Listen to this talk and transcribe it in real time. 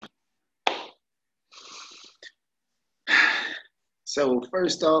So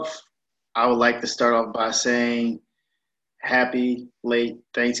first off, I would like to start off by saying happy late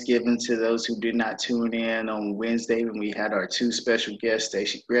Thanksgiving to those who did not tune in on Wednesday when we had our two special guests,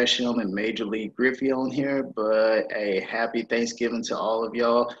 Stacey Gresham and Major League Griffey on here. But a happy Thanksgiving to all of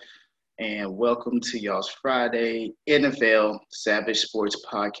y'all and welcome to y'all's Friday NFL Savage Sports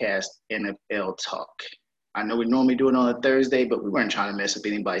Podcast NFL Talk. I know we normally do it on a Thursday, but we weren't trying to mess up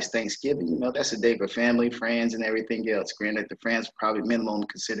anybody's Thanksgiving. You know, that's a day for family, friends, and everything else. Granted, the friends are probably minimum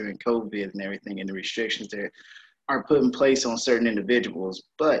considering COVID and everything and the restrictions that are put in place on certain individuals.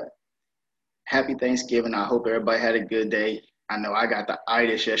 But happy Thanksgiving. I hope everybody had a good day. I know I got the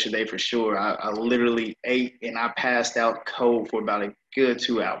itis yesterday for sure. I literally ate and I passed out cold for about a good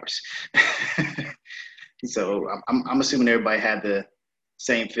 2 hours. So I'm assuming everybody had the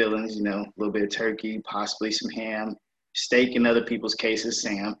same feelings, you know, a little bit of turkey, possibly some ham, steak in other people's cases,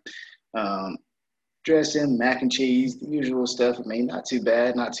 Sam, um, dressing, mac and cheese, the usual stuff. I mean, not too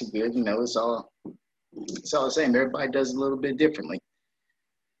bad, not too good. You know, it's all the same. Everybody does it a little bit differently.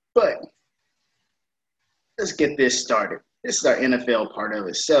 But let's get this started. This is our NFL part of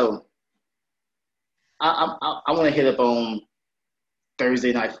it. So I want to hit up on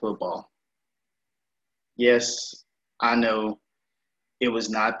Thursday night football. Yes, I know it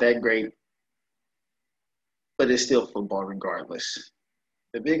was not that great, but it's still football regardless.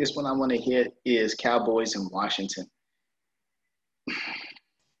 The biggest one I want to hit is Cowboys in Washington.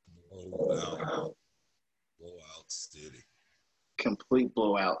 Blowout, blowout city. Complete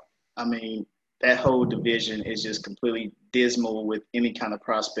blowout. I mean, that whole division is just completely dismal with any kind of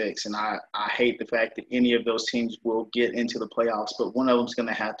prospects. And I hate the fact that any of those teams will get into the playoffs, but one of them's going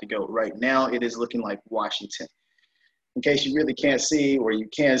to have to go. Right now, it is looking like Washington. In case you really can't see or you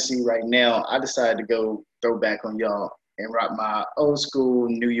can see right now, I decided to go throw back on y'all and rock my old school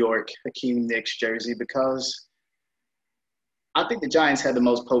New York Hakeem Nicks jersey because I think the Giants had the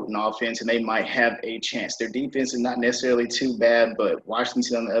most potent offense and they might have a chance. Their defense is not necessarily too bad, but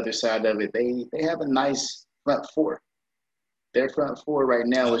Washington on the other side of it, they have a nice front four. Their front four right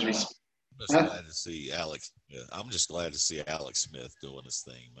now is I'm just glad to see Alex. Yeah, I'm just glad to see Alex Smith doing his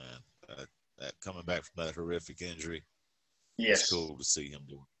thing, man. That coming back from that horrific injury, it's yes, cool to see him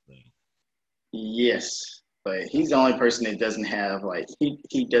doing his thing. yes, but he's the only person that doesn't have like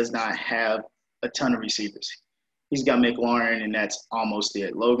he does not have a ton of receivers. He's got McLaurin, and that's almost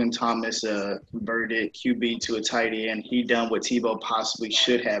it. Logan Thomas converted QB to a tight end. He done what Tebow possibly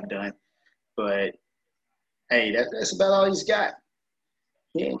should have done, but hey, that's about all he's got.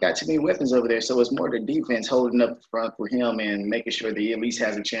 He ain't got too many weapons over there, so it's more the defense holding up the front for him and making sure that he at least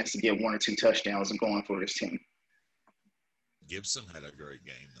has a chance to get one or two touchdowns and going for his team. Gibson had a great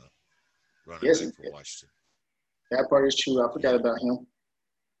game though, running Yes, back for Washington. that part is true. I forgot He about him.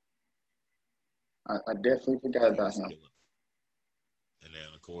 I definitely forgot he about was him. killing. And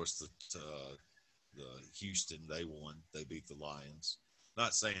then of course the Houston, they won. They beat the Lions.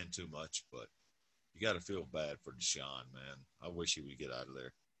 Not saying too much, but you got to feel bad for Deshaun, man. I wish he would get out of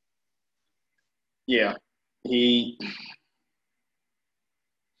there. Yeah, he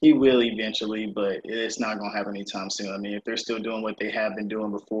he will eventually, but it's not going to happen anytime soon. I mean, if they're still doing what they have been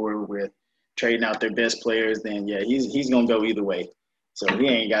doing before with trading out their best players, then yeah, he's going to go either way. So he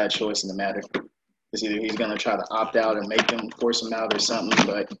ain't got a choice in the matter. It's either he's going to try to opt out and make them force him out or something.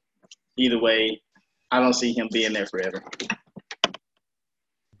 But either way, I don't see him being there forever.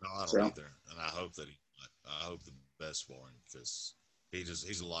 No, I don't So either, and I hope the best for him because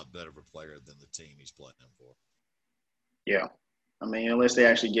he's a lot better of a player than the team he's playing for. yeah, I mean, unless they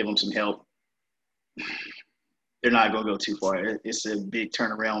actually give him some help, they're not going to go too far. It's a big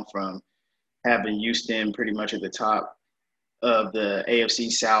turnaround from having Houston pretty much at the top of the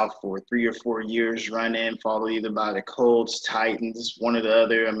AFC South for 3 or 4 years running, followed either by the Colts, Titans, one or the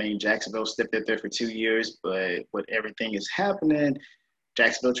other. I mean, Jacksonville stepped up there for 2 years, but with everything is happening,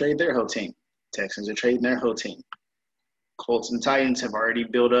 Jacksonville traded their whole team. Texans are trading their whole team. Colts and Titans have already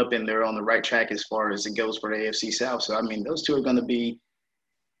built up and they're on the right track as far as it goes for the AFC South. So, I mean, those two are going to be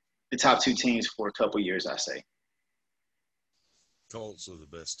the top two teams for a couple years, I say. Colts are the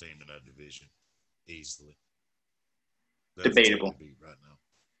best team in that division, easily. They're the team to Debatable. beat right now.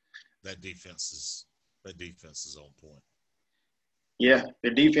 That defense is on point. Yeah,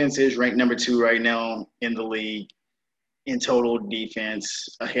 their defense is ranked number two right now in the league in total defense.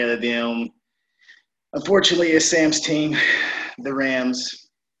 Ahead of them, unfortunately, is Sam's team, the Rams.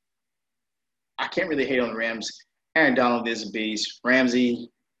 I can't really hate on the Rams. Aaron Donald is a beast. Ramsey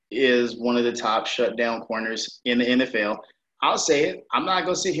is one of the top shutdown corners in the NFL. I'll say it. I'm not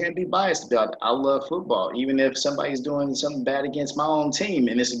going to sit here and be biased about it. I love football. Even if somebody's doing something bad against my own team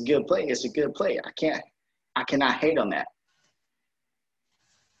and it's a good play, it's a good play. I cannot hate on that.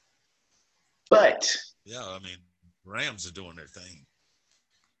 But Yeah, I mean, Rams are doing their thing.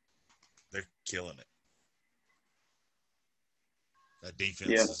 They're killing it. That yeah,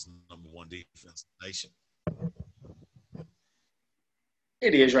 defense is number one defense in the nation.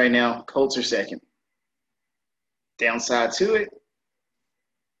 it is right now. Colts are second. Downside to it,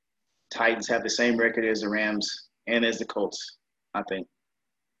 Titans have the same record as the Rams and as the Colts, I think.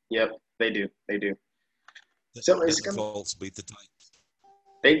 Yep, they do. They do. So it's Didn't the gonna. Colts beat the Titans?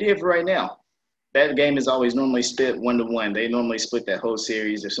 They did for right now. That game is always normally split 1-1. They normally split that whole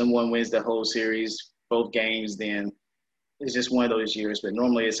series. If someone wins the whole series, both games, then it's just one of those years. But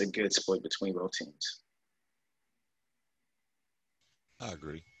normally it's a good split between both teams. I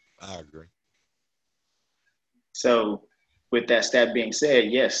agree. I agree. So with that stat being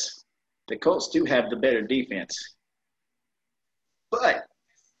said, yes, the Colts do have the better defense. But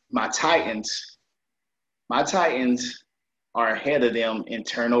my Titans, my Titans are ahead of them in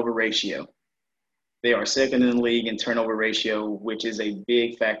turnover ratio. They are second in the league in turnover ratio, which is a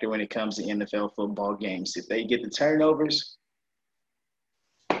big factor when it comes to NFL football games. If they get the turnovers,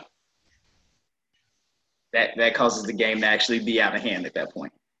 that causes the game to actually be out of hand at that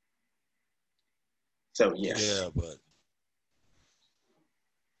point. So yes, Yeah, but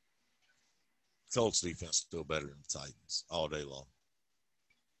Colts defense still better than the Titans all day long.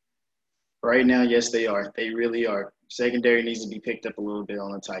 right now, yes, they are. They really are. Secondary needs to be picked up a little bit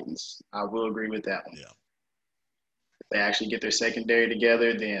on the Titans. I will agree with that one. Yeah. If they actually get their secondary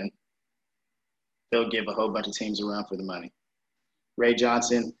together, then they'll give a whole bunch of teams a run for the money. Ray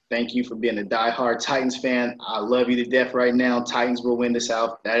Johnson, thank you for being a diehard Titans fan. I love you to death right now. Titans will win the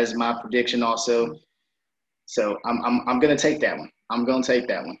South. That is my prediction also. So I'm gonna take that one. I'm gonna take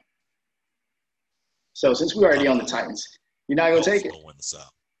that one. So since we're already on the Titans, you're not gonna Colts take it? gonna win the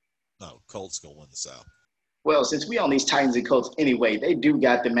South. No, Colts gonna win the South. Well, since we on these Titans and Colts anyway, they do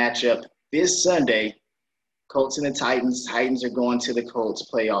got the matchup this Sunday. Colts and the Titans. Titans are going to the Colts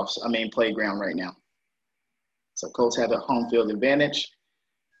playoffs. I mean playground right now. So Colts have a home field advantage.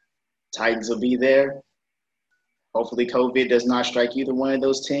 Titans will be there. Hopefully, COVID does not strike either one of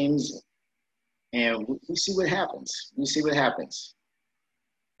those teams, and we see what happens. We see what happens.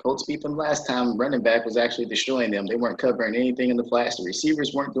 Colts beat them last time. Running back was actually destroying them. They weren't covering anything in the flats. The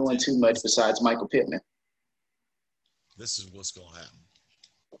receivers weren't doing too much besides Michael Pittman. This is what's gonna happen.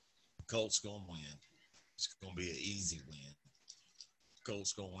 Colts gonna win. It's gonna be an easy win.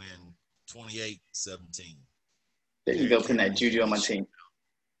 Colts gonna win 28-17. There you go, putting that juju on my team.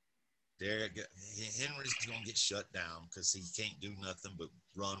 Henry's gonna get shut down because he can't do nothing but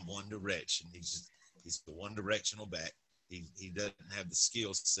run one direction. He's the one directional back. He doesn't have the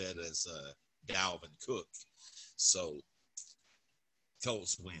skill set as Dalvin Cook. So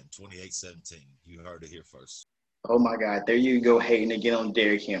Colts win 28-17. You heard it here first. Oh my God, there you go, hating again on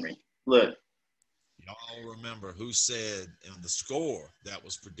Derrick Henry. Look, y'all remember who said in the score that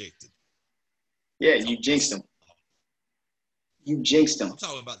was predicted? Yeah, you jinxed him. You jinxed him. I'm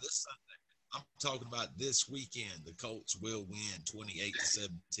talking about this Sunday. I'm talking about this weekend. The Colts will win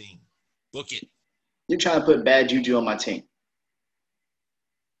 28-17. Book it. You're trying to put bad juju on my team.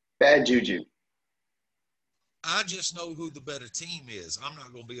 Bad juju. I just know who the better team is. I'm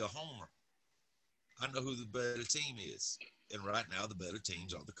not going to be a homer. I know who the better team is. And right now, the better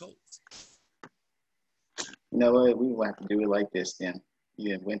teams are the Colts. You know what? We will have to do it like this then.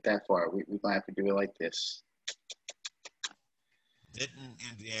 You went that far. We're going to have to do it like this. Didn't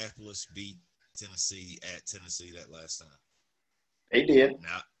Indianapolis beat Tennessee at Tennessee that last time? They did.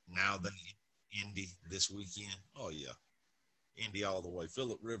 Now they Indy this weekend. Oh, yeah. Indy all the way.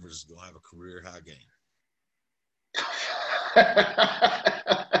 Phillip Rivers is going to have a career high game.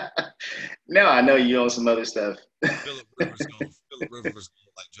 Now I know you own some other stuff. Phillip Rivers going to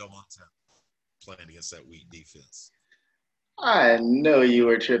look like Joe Montana playing against that weak defense. I know you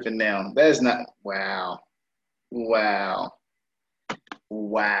were tripping now. That's not – wow.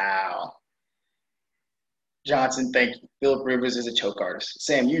 Johnson, thank you. Phillip Rivers is a choke artist.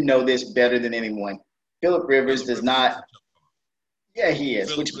 Sam, you know this better than anyone. Phillip Rivers does not – yeah, he is.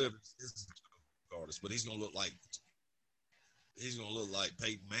 Phillip Rivers is a choke artist, but he's going to look like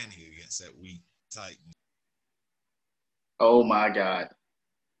Peyton Manning against that weak Titan. Oh, my God.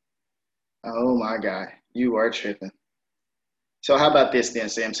 You are tripping. So how about this then,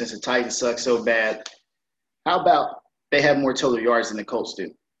 Sam? Since the Titans suck so bad, how about they have more total yards than the Colts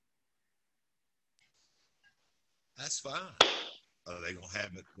do? That's fine. They're going to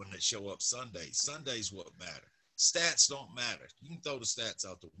have it when they show up Sunday. Sunday's what matter. Stats don't matter. You can throw the stats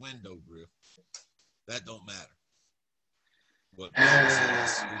out the window, Griff. That don't matter. What matters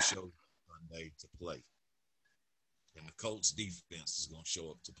is who shows up Sunday to play. And the Colts defense is going to show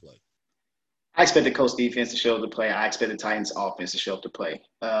up to play. I expect the Colts defense to show up to play. I expect the Titans offense to show up to play.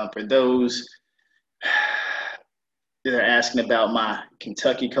 For those that are asking about my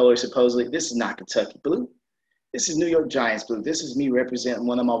Kentucky color, supposedly, this is not Kentucky blue. This is New York Giants blue. This is me representing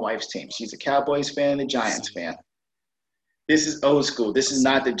one of my wife's teams. She's a Cowboys fan and a I Giants see. fan. This is old school. This I is see.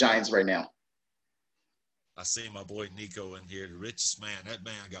 not the Giants right now. I see my boy Nico in here, the richest man. That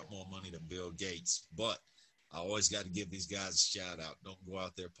man got more money than Bill Gates. But I always got to give these guys a shout out. Don't go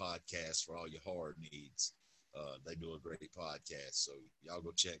out there podcast for all your hard needs. They do a great podcast, so y'all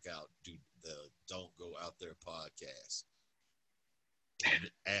go check out the Don't Go Out There podcast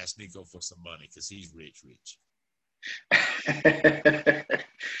and ask Nico for some money because he's rich.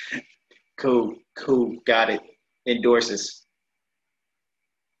 Cool, cool. Got it. Endorses.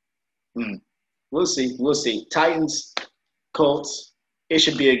 We'll see. We'll see. Titans, Colts. It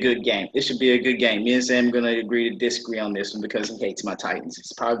should be a good game. It should be a good game. Me and Sam are going to agree to disagree on this one because he hates my Titans.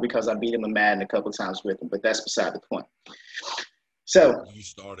 It's probably because I beat him in Madden a couple times with him, but that's beside the point. So You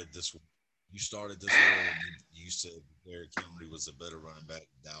started this one. You started this war and you said Derrick Henry was a better running back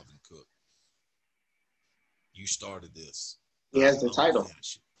than Dalvin Cook. You started this. he has the I'm gonna title.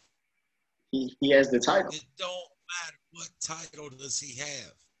 finish it. He has the title. It don't matter what title does he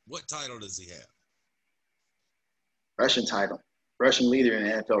have. What title does he have? Rushing title. Rushing leader in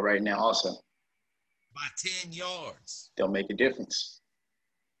the NFL right now also. By 10 yards. Don't make a difference.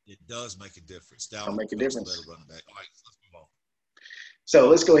 It does make a difference. Don't Dalvin make a Cook's a difference. better running back. All right, let's move on. So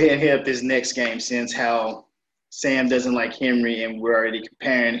let's go ahead and hit up this next game since how Sam doesn't like Henry and we're already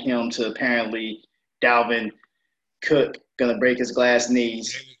comparing him to apparently Dalvin Cook gonna break his glass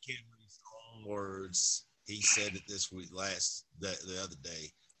knees. Derrick Henry's own words. He said it this week, the other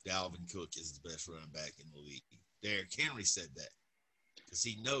day. Dalvin Cook is the best running back in the league. Derrick Henry said that because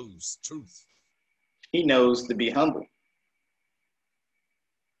he knows truth. He knows to be humble.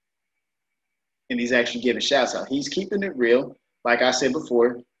 And he's actually giving shouts out. He's keeping it real. Like I said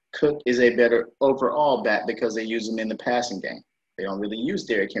before, Cook is a better overall back because they use him in the passing game. They don't really use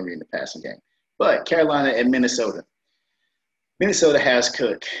Derrick Henry in the passing game. But Carolina and Minnesota. Minnesota has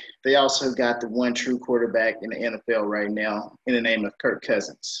Cook. They also got the one true quarterback in the NFL right now in the name of Kirk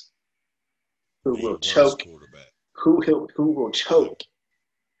Cousins, who will choke, who will choke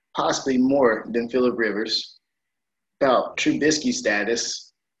possibly more than Phillip Rivers about Trubisky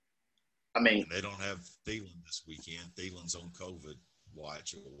status. I mean, and they don't have Thielen this weekend. Thielen's on COVID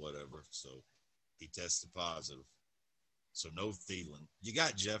watch or whatever, so he tested positive. So no Thielen. You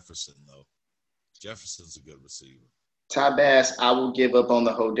got Jefferson though. Jefferson's a good receiver. Ty Bass, I will give up on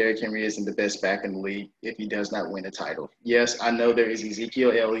the whole Derrick Henry isn't the best back in the league if he does not win a title. Yes, I know there is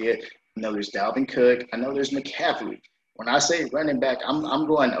Ezekiel Elliott. I know there's Dalvin Cook. I know there's McCaffrey. When I say running back, I'm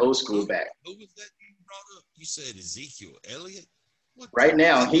going old school back. Who was that you brought up? You said Ezekiel Elliott? Right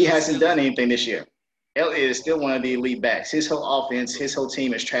now, he hasn't done anything this year. Elliott is still one of the elite backs. His whole offense, his whole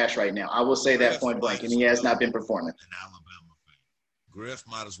team is trash right now. I will say that point blank, and he has not been performing. An Alabama fan. Griff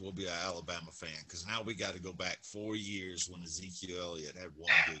might as well be an Alabama fan because now we got to go back 4 years when Ezekiel Elliott had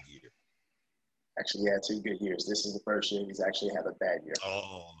one good year. Actually, he had 2 good years. This is the first year he's actually had a bad year.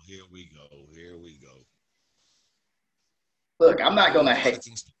 Oh, here we go. Here we go. Look, I'm not going to hate.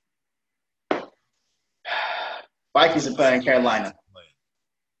 Vikings are playing Carolina.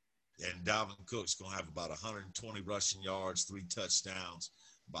 And Dalvin Cook's going to have about 120 rushing yards, 3 touchdowns,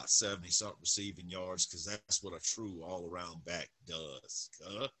 about 70-something receiving yards because that's what a true all-around back does.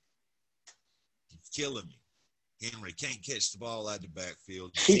 You're killing me. Henry can't catch the ball out of the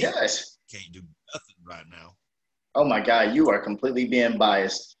backfield. He does. Can't do nothing right now. Oh, my God. You are completely being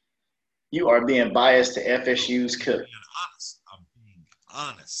biased. You are being biased to FSU's Cook. I'm being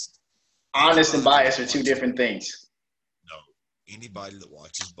honest. Honest and biased are 2 different things. No. Anybody that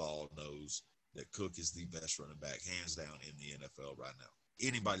watches ball knows that Cook is the best running back, hands down, in the NFL right now.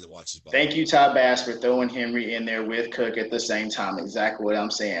 Anybody that watches ball. Thank you, Ty Bass, for throwing Henry in there with Cook at the same time. Exactly what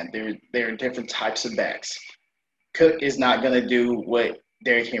I'm saying. There are different types of backs. Cook is not going to do what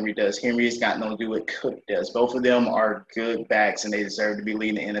Derrick Henry does. Henry is not going to do what Cook does. Both of them are good backs, and they deserve to be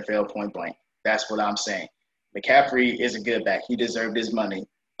leading the NFL point blank. That's what I'm saying. McCaffrey is a good back. He deserved his money.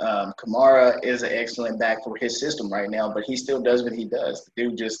 Kamara is an excellent back for his system right now, but he still does what he does. The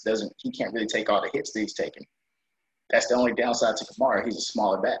dude just doesn't – he can't really take all the hits that he's taking. That's the only downside to Kamara. He's a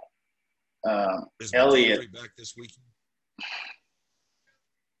smaller back. Is Elliott back this weekend?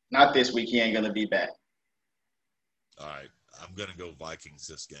 Not this week. He ain't going to be back. All right. I'm going to go Vikings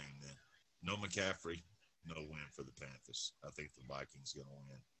this game then. No McCaffrey, no win for the Panthers. I think the Vikings going to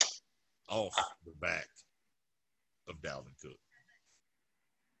win off the back of Dalvin Cook.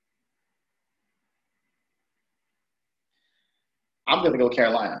 I'm going to go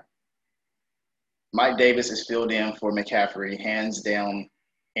Carolina. Mike Davis is filled in for McCaffrey, hands down,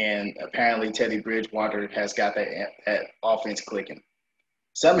 and apparently Teddy Bridgewater has got that offense clicking.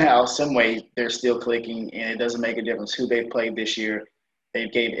 Somehow, some way, they're still clicking, and it doesn't make a difference who they played this year. They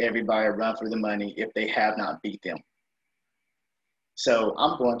gave everybody a run for the money if they have not beat them. So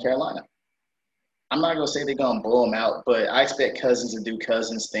I'm going Carolina. I'm not going to say they're going to blow them out, but I expect Cousins to do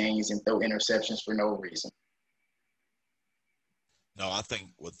Cousins things and throw interceptions for no reason. No, I think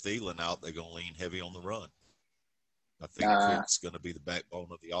with Thielen out, they're going to lean heavy on the run. I think Cook's going to be the backbone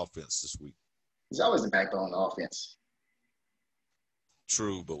of the offense this week. He's always the backbone of the offense.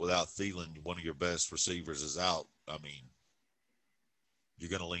 True, but without Thielen, one of your best receivers is out. I mean, you're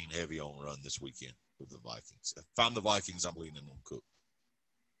going to lean heavy on run this weekend with the Vikings. If I'm the Vikings, I'm leaning on Cook.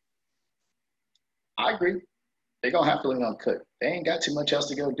 I agree. They're going to have to lean on Cook. They ain't got too much else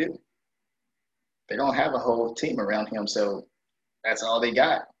to go do. They don't have a whole team around him, so that's all they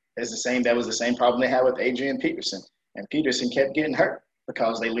got. That was the same problem they had with Adrian Peterson. And Peterson kept getting hurt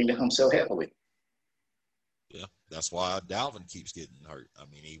because they leaned on him so heavily. Yeah, that's why Dalvin keeps getting hurt. I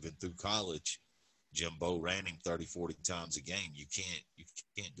mean, even through college, Jimbo ran him 30, 40 times a game. You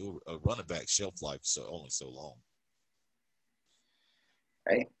can't do a running back shelf life only so long.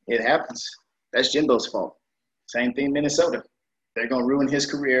 Hey, it happens. That's Jimbo's fault. Same thing Minnesota. They're going to ruin his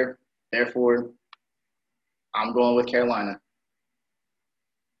career. Therefore, I'm going with Carolina.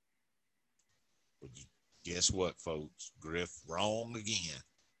 Guess what, folks? Griff wrong again.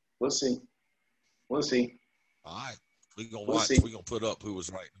 We'll see. We'll see. All right. We're going to watch. We're going to put up who was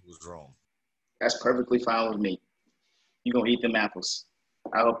right and who was wrong. That's perfectly fine with me. You're going to eat them apples.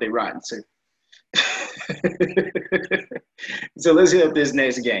 I hope they rotten, too. So let's hit up this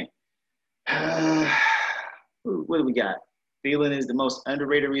next game. What do we got? Thielen is the most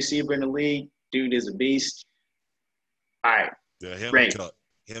underrated receiver in the league. Dude is a beast. All right. Yeah,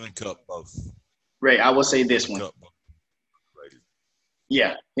 him and Cup both. Ray, I will say this one.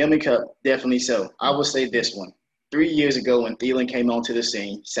 Yeah, him and Cup, definitely so. I will say this one. 3 years ago when Thielen came onto the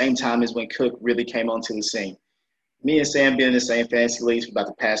scene, same time as when Cook really came onto the scene. Me and Sam been in the same fantasy leagues for about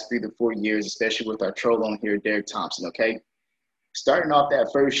the past 3 to 4 years, especially with our troll on here, Derek Thompson, okay? Starting off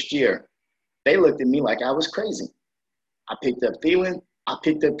that first year, they looked at me like I was crazy. I picked up Thielen. I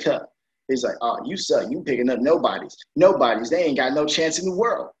picked up Cup. He's like, oh, you suck. You picking up nobodies. Nobodies. They ain't got no chance in the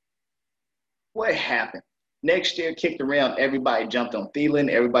world. What happened? Next year, kicked around. Everybody jumped on Thielen.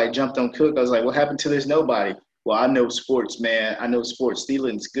 Everybody jumped on Cook. I was like, what happened to this nobody? Well, I know sports, man. I know sports.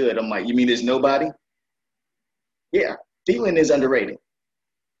 Thielen's good. I'm like, you mean there's nobody? Yeah, Thielen is underrated.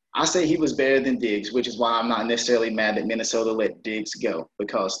 I say he was better than Diggs, which is why I'm not necessarily mad that Minnesota let Diggs go,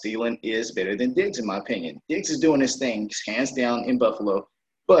 because Thielen is better than Diggs, in my opinion. Diggs is doing his thing, hands down, in Buffalo,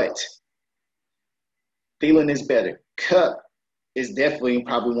 but Thielen is better. Cup is definitely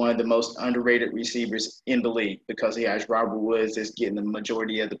probably one of the most underrated receivers in the league because he has Robert Woods that's getting the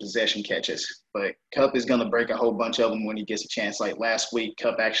majority of the possession catches. But Cup is going to break a whole bunch of them when he gets a chance. Like last week,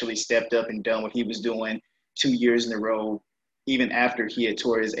 Cup actually stepped up and done what he was doing 2 years in a row, even after he had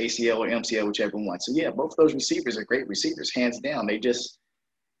tore his ACL or MCL, whichever one. So, yeah, both of those receivers are great receivers, hands down. They just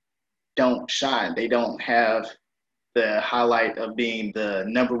don't shine. They don't have the highlight of being the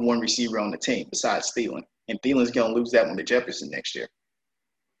number one receiver on the team besides Thielen. And Thielen's going to lose that one to Jefferson next year.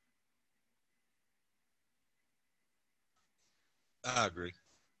 I agree.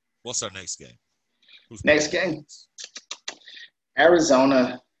 What's our next game? Next game,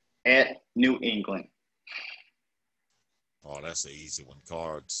 Arizona at New England. Oh, that's an easy one.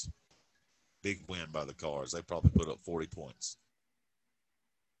 Cards. Big win by the Cards. They probably put up 40 points.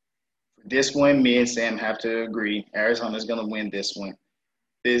 For this one, me and Sam have to agree. Arizona's going to win this one.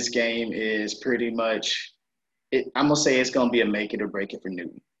 This game is pretty much I'm going to say it's going to be a make it or break it for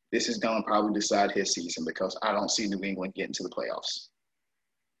Newton. This is going to probably decide his season because I don't see New England getting to the playoffs.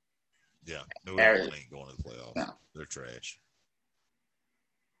 Yeah, New England ain't going to the playoffs. No. They're trash.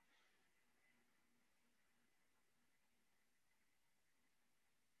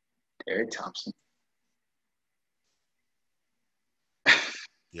 Derek Thompson.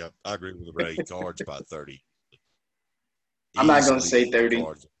 Yep, I agree with Ray. Cards by 30. I'm not going to say 30.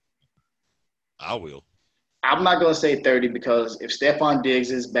 I will. I'm not going to say 30 because if Stephon Diggs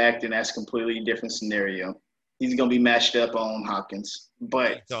is back, then that's a completely different scenario. He's going to be matched up on Hopkins. But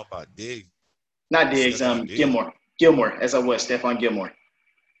you talking about Diggs? Not Diggs, Gilmore. Gilmore, as I was, Stephon Gilmore.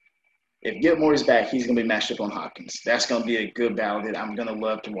 If Gilmore is back, he's going to be matched up on Hopkins. That's going to be a good battle that I'm going to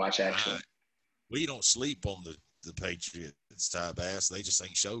love to watch, actually. We don't sleep on the Patriots, Ty Bass. They just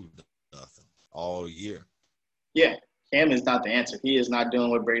ain't showed nothing all year. Yeah, Cam is not the answer. He is not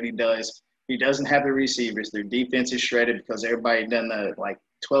doing what Brady does. He doesn't have the receivers. Their defense is shredded because everybody done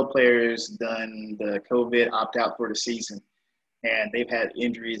 12 players done the COVID opt out for the season, and they've had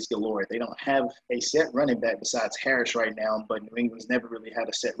injuries galore. They don't have a set running back besides Harris right now, but New England's never really had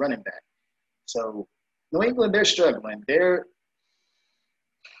a set running back. So New England, they're struggling. They're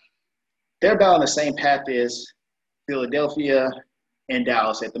about on the same path as Philadelphia and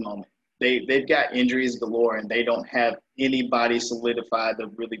Dallas at the moment. They've got injuries galore, and they don't have anybody solidified to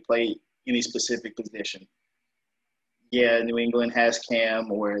really play any specific position. Yeah, New England has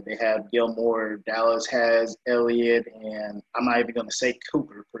Cam, or they have Gilmore. Dallas has Elliott, and I'm not even going to say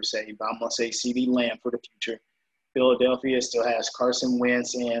Cooper per se, but I'm going to say CD Lamb for the future. Philadelphia still has Carson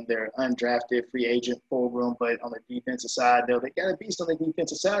Wentz and their undrafted free agent full room, but on the defensive side, though, they got a beast on the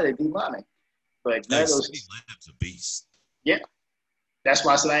defensive side of D-lineman. But none of those. CD Lamb's a beast. Yeah, that's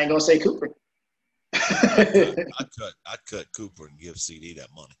why I said I ain't going to say Cooper. I'd cut Cooper and give CD that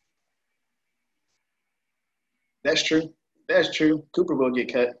money. That's true. That's true. Cooper will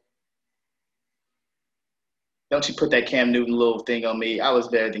get cut. Don't you put that Cam Newton little thing on me. I was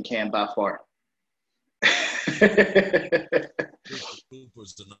better than Cam by far.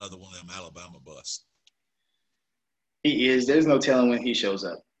 Cooper's another one of them Alabama busts. He is. There's no telling when he shows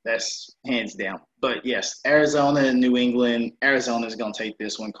up. That's hands down. But, yes, Arizona and New England, Arizona's going to take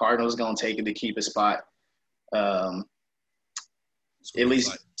this one. Cardinals going to take it to keep a spot. At least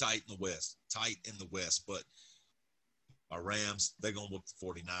like tight in the West. But our Rams, they're going to whoop the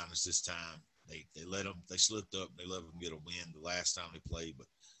 49ers this time. They slipped up. They let them get a win the last time they played. But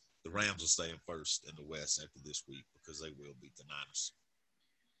the Rams will stay in first in the West after this week because they will beat the Niners.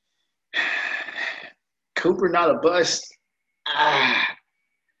 Cooper not a bust.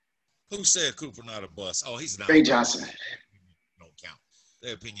 Who said Cooper not a bust? Oh, he's not. Ray Johnson. Don't count.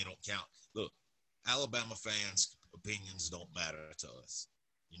 Their opinion don't count. Look, Alabama fans' opinions don't matter to us.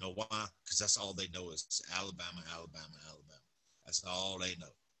 You know why? Because that's all they know is Alabama. That's all they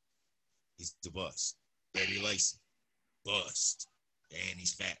know. He's the bust. Eddie Lacy, bust. And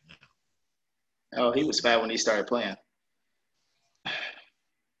he's fat now. Oh, he was fat when he started playing.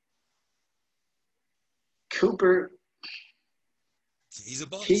 Cooper. He's a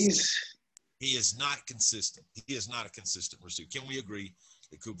bust. He is not consistent. He is not a consistent receiver. Can we agree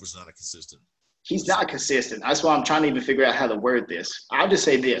that Cooper's not a consistent? He's not consistent. That's why I'm trying to even figure out how to word this. I'll just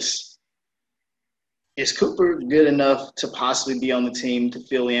say this. Is Cooper good enough to possibly be on the team to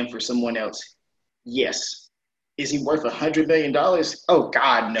fill in for someone else? Yes. Is he worth $100 million? Oh,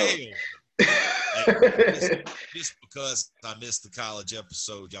 God, no. Just because I missed the college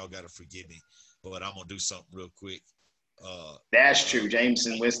episode, y'all got to forgive me. But I'm going to do something real quick. That's true.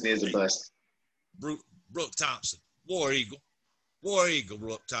 Jameson Winston is a bust. Brooke Thompson, War Eagle,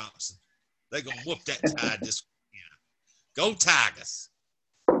 Brooke Thompson. They're going to whoop that Tide this weekend. Go Tigers.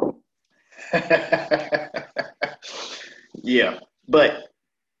 Yeah. But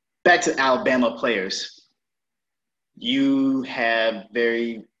back to Alabama players. You have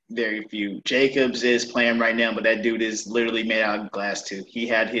very, very few. Jacobs is playing right now, but that dude is literally made out of glass too. He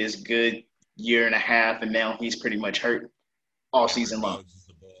had his good year and a half, and now he's pretty much hurt all season long.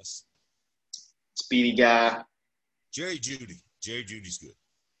 Speedy guy. Jerry Judy's good.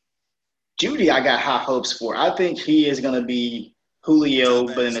 Judy, I got high hopes for. I think he is going to be Julio,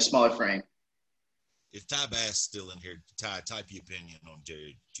 but in a smaller frame. If Ty Bass is still in here, Ty, type your opinion on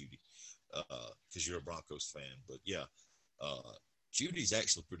Jerry Judy because you're a Broncos fan. But, yeah, Judy's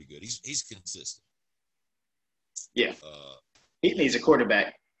actually pretty good. He's consistent. Yeah. He needs a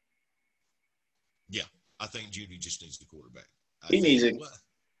quarterback. Yeah, I think Judy just needs a quarterback. He needs it.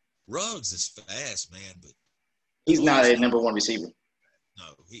 Ruggs is fast, man, but he's not a number one receiver. No,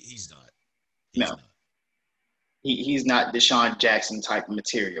 he's not. He's not Deshaun Jackson type of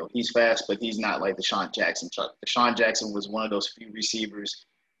material. He's fast, but he's not like Deshaun Jackson. Deshaun Jackson was one of those few receivers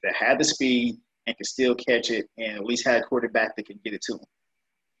that had the speed and could still catch it and at least had a quarterback that could get it to him.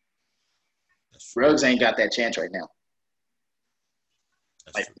 Ruggs ain't got that chance right now.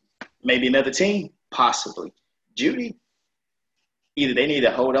 Like, maybe another team? Possibly. Judy, either they need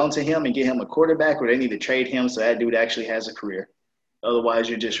to hold on to him and get him a quarterback or they need to trade him so that dude actually has a career. Otherwise,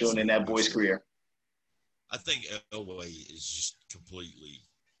 you're just ruining that boy's career. I think Elway is just completely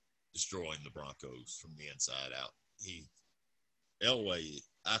destroying the Broncos from the inside out. Elway,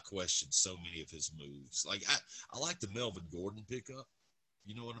 I question so many of his moves. Like I like the Melvin Gordon pickup,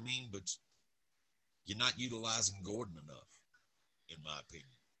 you know what I mean? But you're not utilizing Gordon enough, in my opinion.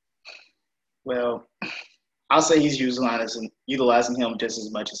 Well, I'll say he's utilizing him just as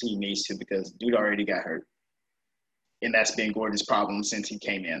much as he needs to because dude already got hurt. And that's been Gordon's problem since he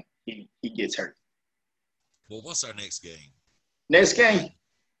came in. He gets hurt. Well, what's our next game? Next game?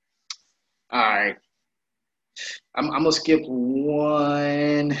 All right. I'm gonna skip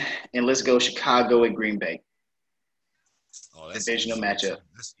one and let's go Chicago and Green Bay. Oh, that's Divisional easier. matchup.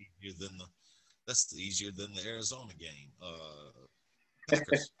 That's easier than the Arizona game.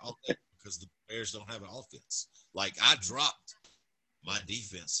 Packers all day because the Bears don't have an offense. Like I dropped my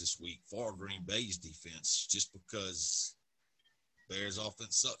defense this week for Green Bay's defense just because Bears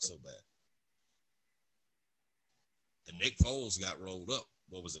offense sucks so bad. And Nick Foles got rolled up.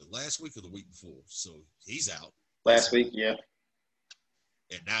 What was it, last week or the week before? So he's out. Last week, yeah.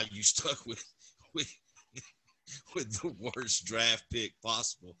 And now you stuck with with the worst draft pick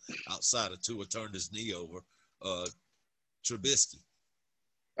possible outside of Tua turned his knee over, Trubisky.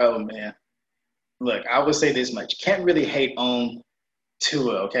 Oh man. Look, I would say this much. Can't really hate on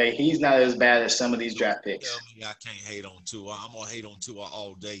Tua, okay? He's not as bad as some of these draft picks. Tell me I can't hate on Tua. I'm gonna hate on Tua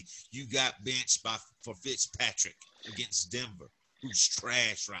all day. You got benched for Fitzpatrick against Denver, who's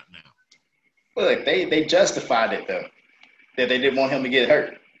trash right now. Look, they justified it though. That they didn't want him to get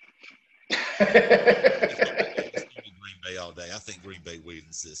hurt. Green Bay all day. I think Green Bay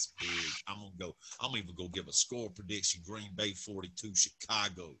wins this big. I'm even gonna give a score prediction. Green Bay 42,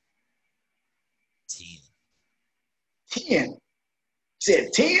 Chicago 10. 10.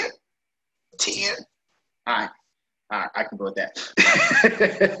 Said 10? 10. All right. I can go with that.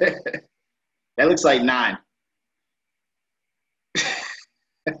 That looks like 9.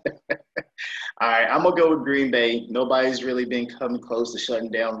 All right, I'm going to go with Green Bay. Nobody's really been coming close to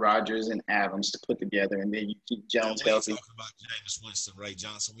shutting down Rodgers and Adams to put together, and then you keep Jones healthy. We talking about Jameis Winston, Ray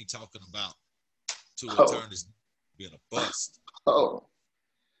Johnson. We talking about Tua Turner being a bust. Oh.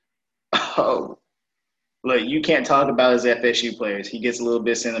 Look, you can't talk about his FSU players. He gets a little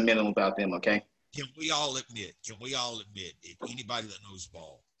bit sentimental about them, okay? Can we all admit, if anybody that knows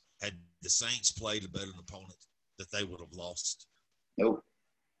ball, had the Saints played a better opponent, that they would have lost? Nope.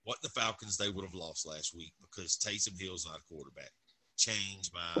 What the Falcons, they would have lost last week because Taysom Hill's not a quarterback.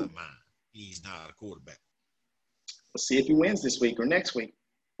 Change my mind. He's not a quarterback. We'll see if he wins this week or next week.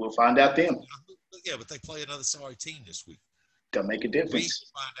 We'll find out then. Yeah, but they play another sorry team this week. Don't make a difference.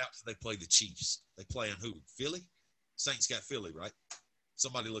 We find out if they play the Chiefs. They playing who? Philly? Saints got Philly, right?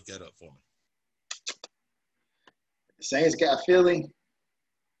 Somebody look that up for me. The Saints got Philly.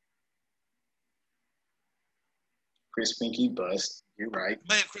 Chris Winkie bust. You're right.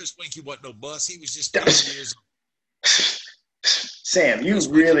 Man, Chris Winkie wasn't no bust. He was just 30 years old. Sam, you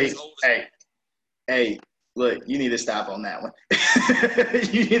really – hey, look, you need to stop on that one.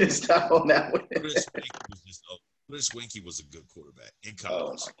 You need to stop on that one. Chris Winkie was just old. Chris Winkie was a good quarterback in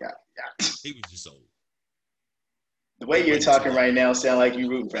college. Oh, my God. Yeah. He was just old. The way you're talking right now sound like you're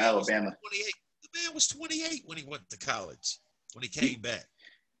rooting for Alabama. The man was 28 when he went to college, when he came back.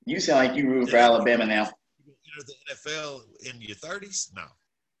 You sound like you're rooting for Alabama now. You know the NFL in your 30s? No.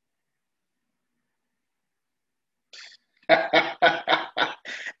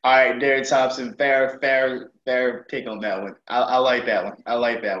 All right, Derek Thompson, fair pick on that one. I like that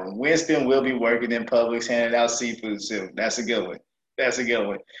one. Winston will be working in Publix handing out seafood soon. That's a good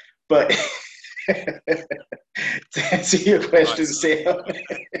one. But to answer your question, Sam.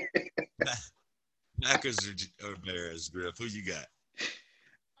 Packers or Bears, Griff? Who you got?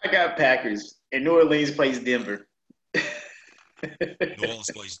 I got Packers, and New Orleans plays Denver. New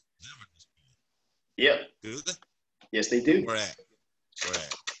Orleans plays Denver this week. Yep. Do they? Yes, they do. Where at?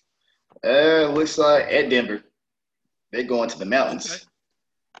 Looks like at Denver. They're going to the mountains.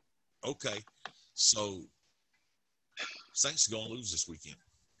 Okay. So, Saints are going to lose this weekend.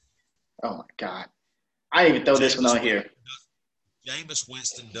 Oh, my God. I didn't even throw this one on here. Jameis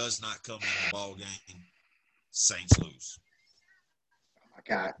Winston does not come in the ball game. Saints lose. Oh, my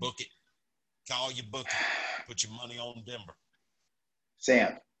God. Book it. Call your bookie. Put your money on Denver.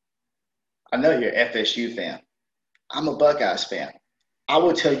 Sam, I know you're an FSU fan. I'm a Buckeyes fan. I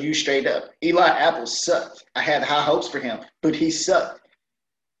will tell you straight up, Eli Apple sucked. I had high hopes for him, but he sucked.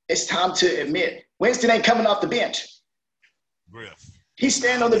 It's time to admit, Winston ain't coming off the bench. Griff. He's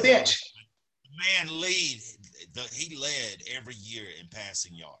standing on the bench. Man, he led every year in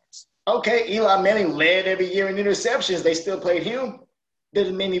passing yards. Okay, Eli Manning led every year in interceptions. They still played him.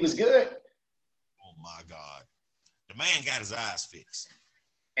 Doesn't mean he was good. Oh, my God. The man got his eyes fixed.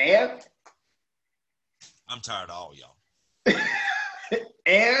 And? I'm tired of all y'all.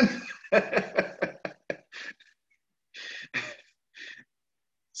 And?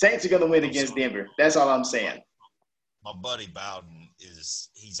 Saints are going to win against Denver. That's all I'm saying. My buddy Bowden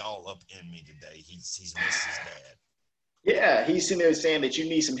he's all up in me today. He's missed his dad. Yeah, he's sitting there saying that you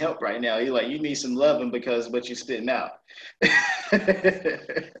need some help right now. He's like, you need some loving because of what you're spitting out.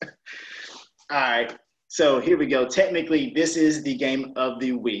 All right. So here we go. Technically, this is the game of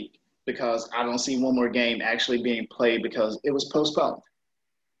the week because I don't see one more game actually being played because it was postponed.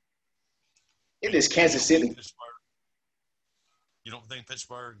 It is You Kansas don't think City.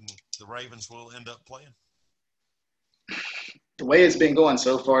 Pittsburgh and the Ravens will end up playing? The way it's been going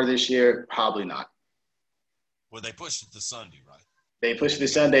so far this year, probably not. Well, they pushed it to Sunday, right? They pushed it to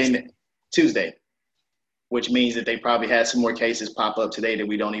Sunday and Tuesday, which means that they probably had some more cases pop up today that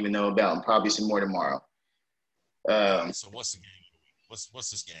we don't even know about, and probably some more tomorrow. So what's the game of the week?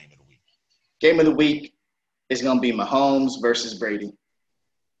 What's this game of the week? Game of the week is going to be Mahomes versus Brady.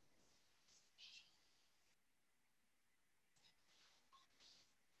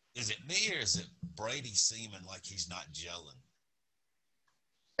 Is it me or is it Brady seeming like he's not gelling?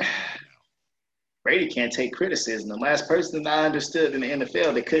 Brady can't take criticism. The last person that I understood in the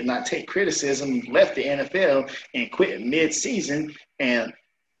NFL that could not take criticism left the NFL and quit mid-season. And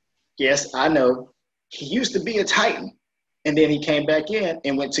yes, I know he used to be a Titan, and then he came back in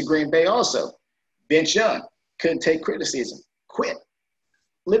and went to Green Bay also. Vince Young couldn't take criticism. Quit.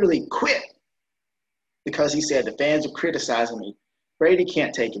 Literally quit. Because he said the fans are criticizing me. Brady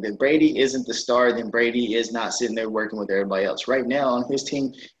can't take it. If Brady isn't the star, then Brady is not sitting there working with everybody else. Right now on his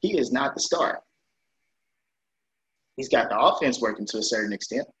team, he is not the star. He's got the offense working to a certain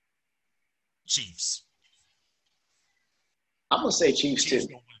extent. Chiefs. I'm going to say Chiefs too.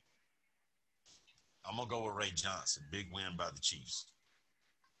 I'm going to go with Ray Johnson. Big win by the Chiefs.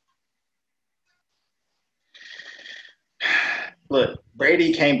 Look,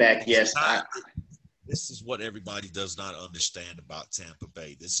 Brady came back. Yes. This is what everybody does not understand about Tampa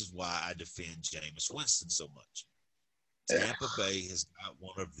Bay. This is why I defend Jameis Winston so much. Tampa Bay has got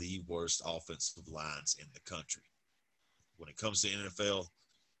one of the worst offensive lines in the country. When it comes to NFL,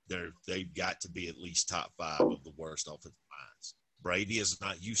 they've got to be at least top 5 of the worst offensive lines. Brady is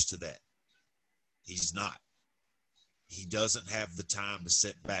not used to that. He's not. He doesn't have the time to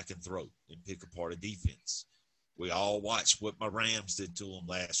sit back and throw and pick apart a defense. We all watched what my Rams did to him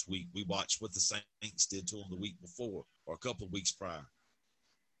last week. We watched what the Saints did to him the week before or a couple of weeks prior.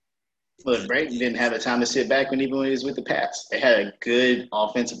 Look, Brady didn't have the time to sit back even when he was with the Pats. They had a good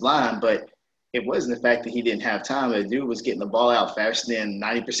offensive line, but it wasn't the fact that he didn't have time. The dude was getting the ball out faster than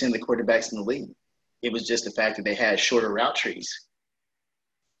 90% of the quarterbacks in the league. It was just the fact that they had shorter route trees.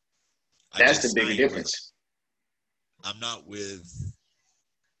 That's the bigger difference. I'm not with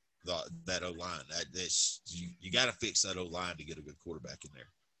that O-line. You got to fix that O-line to get a good quarterback in there.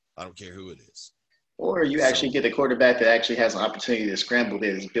 I don't care who it is. Or you actually get a quarterback that actually has an opportunity to scramble, that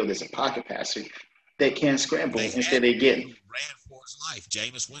is built as a pocket passer, that can scramble instead of getting. Ran for his life.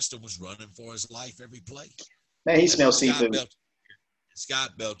 Jameis Winston was running for his life every play. Man, he smells seafood.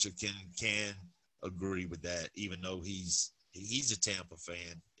 Scott Belcher can agree with that, even though he's a Tampa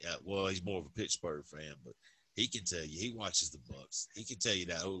fan. Well, he's more of a Pittsburgh fan, but he can tell you, he watches the Bucs. He can tell you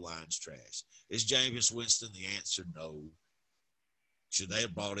that O-line's trash. Is Jameis Winston the answer? No. Should they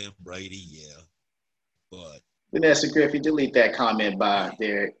have brought in Brady? Yeah. But Vanessa Griffey, delete that comment by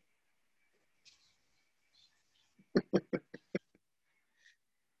Derek.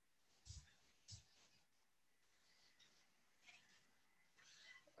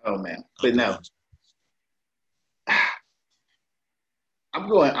 Oh man. But no. I'm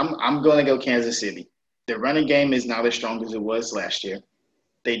going to go Kansas City. The running game is not as strong as it was last year.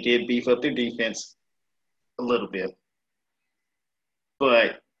 They did beef up their defense a little bit.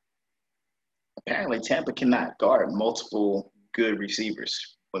 But apparently Tampa cannot guard multiple good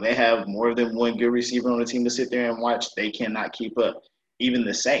receivers. When they have more than one good receiver on the team to sit there and watch, they cannot keep up. Even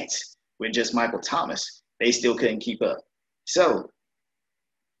the Saints, with just Michael Thomas, they still couldn't keep up. So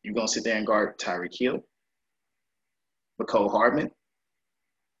you're going to sit there and guard Tyreek Hill, McCole Hardman,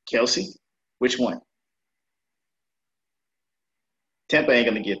 Kelsey? Which one? Tampa ain't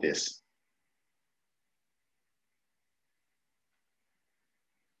going to get this.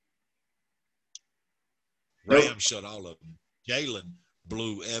 Rams shut all of them. Jalen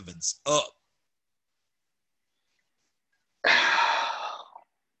blew Evans up.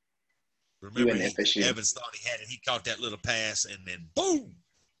 Remember, Evans thought he had it. He caught that little pass, and then boom.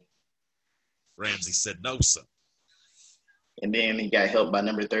 Ramsey said, no, sir. And then he got helped by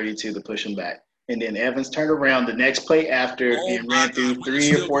number 32 to push him back. And then Evans turned around the next play after and ran through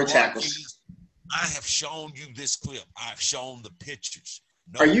 3 or 4 tackles. I have shown you this clip. I've shown the pictures.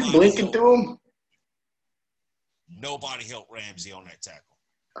 Are you blinking through them? Nobody helped Ramsey on that tackle.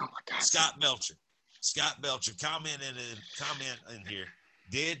 Oh, my God. Scott Belcher, comment in here.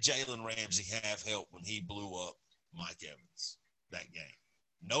 Did Jalen Ramsey have help when he blew up Mike Evans that game?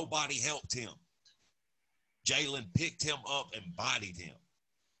 Nobody helped him. Jalen picked him up and bodied him.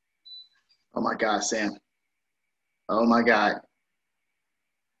 Oh, my God, Sam. Oh, my God.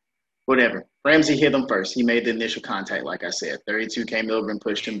 Whatever. Ramsey hit him first. He made the initial contact, like I said. 32 came over and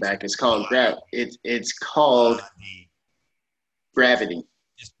pushed him back. It's called It's called gravity.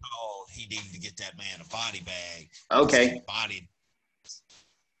 It's called he needed to get that man a body bag. Okay. Body.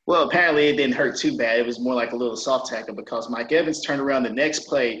 Well, apparently it didn't hurt too bad. It was more like a little soft tackle because Mike Evans turned around the next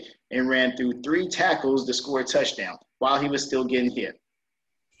play and ran through 3 tackles to score a touchdown while he was still getting hit.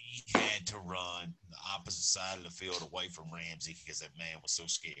 He had to run the opposite side of the field away from Ramsey because that man was so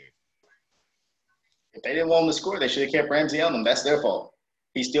scared. If they didn't want him to score, they should have kept Ramsey on him. That's their fault.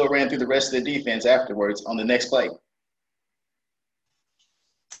 He still ran through the rest of the defense afterwards on the next play.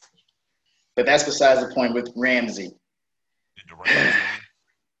 But that's besides the point with Ramsey. Did the Rams win?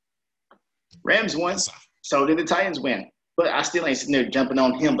 Rams won. So did the Titans win. But I still ain't sitting there jumping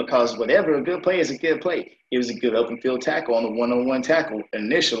on him because whatever, a good play is a good play. It was a good open field tackle on the one-on-one tackle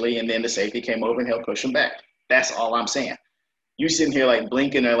initially, and then the safety came over and helped push him back. That's all I'm saying. You sitting here like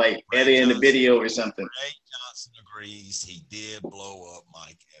blinking or like editing the video or something. Ray Johnson agrees he did blow up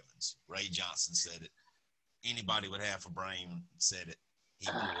Mike Evans. Ray Johnson said it. Anybody with half a brain said it.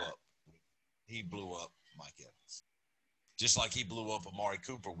 He blew up Mike Evans. Just like he blew up Amari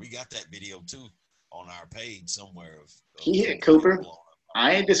Cooper. We got that video too on our page somewhere. He hit Cooper.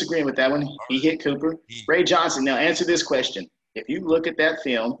 I ain't disagreeing with that one. He hit Cooper. Ray Johnson, now answer this question. If you look at that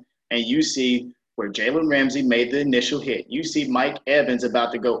film and you see where Jalen Ramsey made the initial hit, you see Mike Evans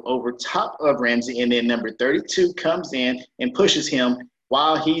about to go over top of Ramsey, and then number 32 comes in and pushes him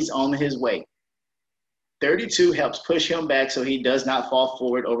while he's on his way. 32 helps push him back so he does not fall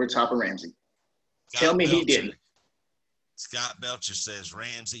forward over top of Ramsey. Tell me he didn't. Scott Belcher says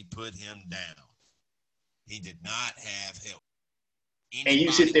Ramsey put him down. He did not have help. And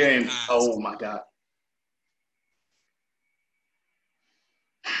you sit there and, oh, my God.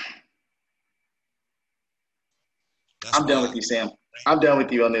 I'm done with you, Sam. I'm done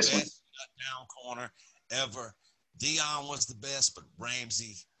with you on this one. Down corner ever. Dion was the best, but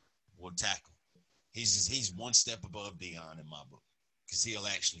Ramsey will tackle. He's one step above Dion in my book because he'll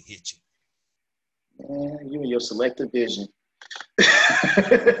actually hit you. Yeah, you and your selective vision.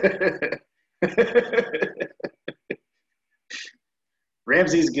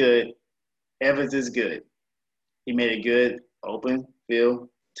 Ramsey's good. Evans is good. He made a good open field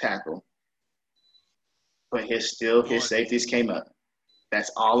tackle. But his safeties came up. That's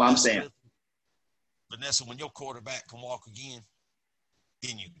all I'm saying. Vanessa, when your quarterback can walk again,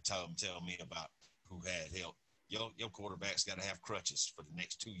 then you can tell me about who had help. Your quarterback's got to have crutches for the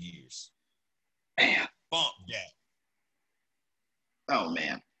next 2 years. Man. Bump that. Oh,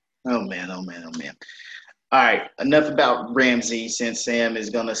 man. Oh, man. Oh, man. Oh, man. All right. Enough about Ramsey since Sam is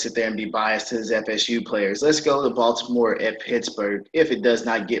going to sit there and be biased to his FSU players. Let's go to Baltimore at Pittsburgh if it does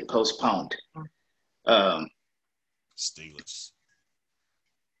not get postponed. Steelers.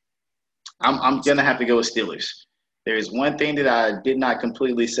 I'm going to have to go with Steelers. There's one thing that I did not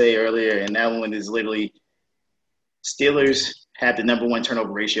completely say earlier, and that one is literally Steelers have the number 1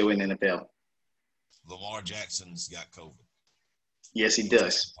 turnover ratio in the NFL. Lamar Jackson's got COVID. Yes, he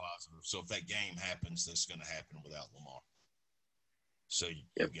does. Positive. So if that game happens, that's going to happen without Lamar. So you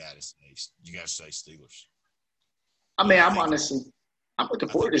got to say Steelers. I mean, I'm looking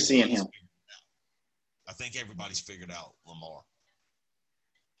forward to seeing him. I think everybody's figured out Lamar.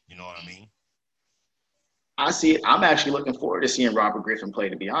 You know what I mean? I see it. I'm actually looking forward to seeing Robert Griffin play,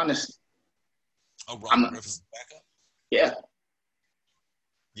 to be honest. Oh, Robert Griffin's backup? Yeah.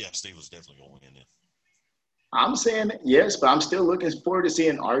 Yeah, Steelers definitely going to win then. I'm saying yes, but I'm still looking forward to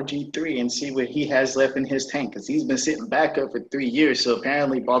seeing RG3 and see what he has left in his tank because he's been sitting back up for 3 years. So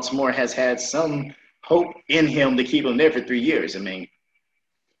apparently Baltimore has had some hope in him to keep him there for 3 years. I mean,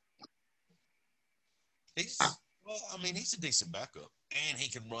 he's a decent backup, and he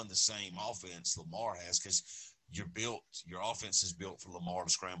can run the same offense Lamar has because your offense is built for Lamar to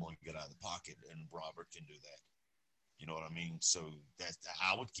scramble and get out of the pocket, and Robert can do that. You know what I mean? So that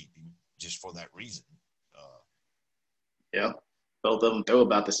I would keep him just for that reason. Yeah, both of them throw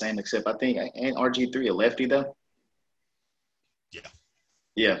about the same, except I think ain't RG3 a lefty though? Yeah.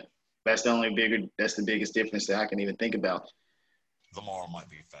 Yeah, that's the biggest difference that I can even think about. Lamar might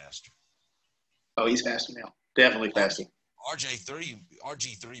be faster. Oh, he's faster now. Definitely faster.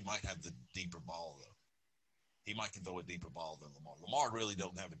 RG3 might have the deeper ball though. He might can throw a deeper ball than Lamar. Lamar really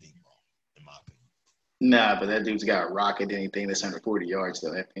don't have a deep ball, in my opinion. Nah, but that dude's got a rocket anything that's under 40 yards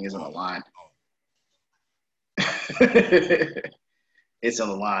though. That thing is on the line. It's on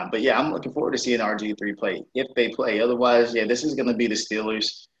the line. But yeah, I'm looking forward to seeing RG3 play if they play. Otherwise, yeah, this is going to be the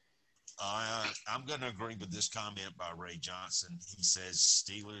Steelers. I'm going to agree with this comment by Ray Johnson. He says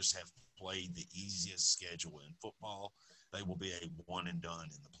Steelers have played the easiest schedule in football. they will be a one and done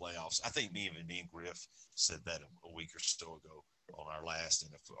in the playoffs. I think me and Griff said that a week or so ago on our last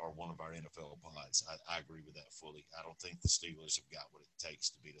NFL, or one of our NFL pods. I agree with that fully. I don't think the Steelers have got what it takes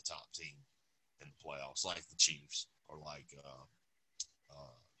to be the top team in the playoffs, like the Chiefs or like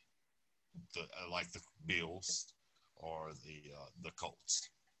the Bills or the Colts.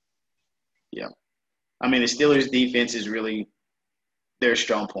 Yeah. I mean, the Steelers' defense is really their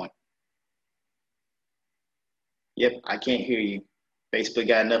strong point. Yep, I can't hear you. Facebook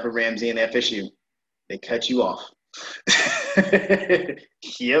got enough of Ramsey and FSU. They cut you off.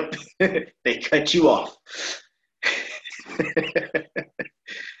 Yep, they cut you off.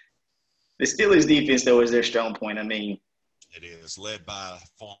 The Steelers' defense, though, is their strong point. I mean, it is led by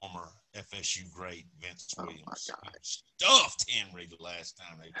former FSU great Vince oh my Williams, who God. stuffed Henry the last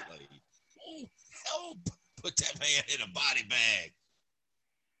time they played. Oh, help! Put that man in a body bag.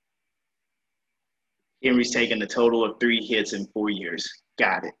 Henry's taken a total of 3 hits in 4 years.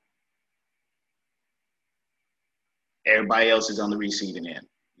 Got it. Everybody else is on the receiving end.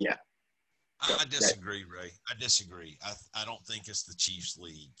 Yeah. So I disagree, Ray. I disagree. I don't think it's the Chiefs'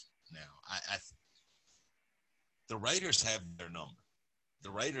 league now. The Raiders have their number.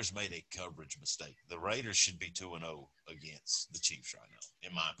 The Raiders made a coverage mistake. The Raiders should be 2-0 against the Chiefs right now,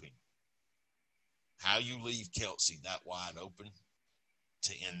 in my opinion. How you leave Kelsey that wide open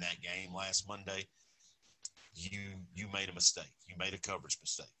to end that game last Monday, you made a mistake. You made a coverage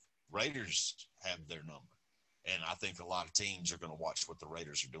mistake. Raiders have their number. And I think a lot of teams are going to watch what the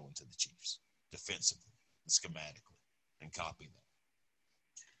Raiders are doing to the Chiefs defensively and schematically and copy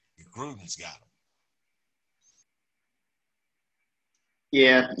them. Gruden's got them.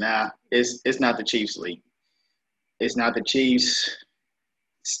 yeah, nah, it's not the Chiefs' league. It's not the Chiefs.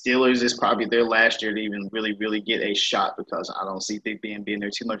 Steelers is probably their last year to even really, really get a shot because I don't see Big Ben being there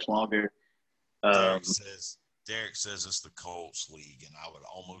too much longer. Um, Derek says it's the Colts league, and I would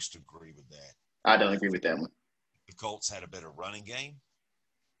almost agree with that. I don't agree with that one. The Colts had a better running game,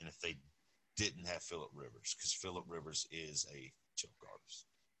 and if they didn't have Phillip Rivers, because Phillip Rivers is a choke artist,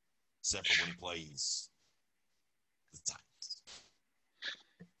 except for when he plays the Titans.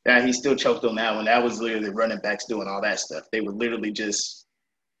 Yeah, he still choked on that one. That was literally the running backs doing all that stuff. They were literally just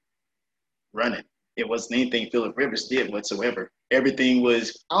running. It wasn't anything Phillip Rivers did whatsoever. Everything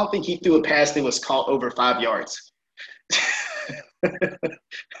was, I don't think he threw a pass that was caught over 5 yards.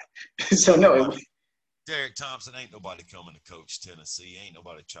 So, no. Derek Thompson, ain't nobody coming to coach Tennessee. Ain't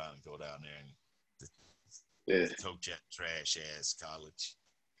nobody trying to go down there and coach that trash-ass college.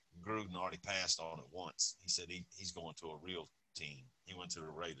 Gruden already passed on it once. He said he's going to a real team. He went to the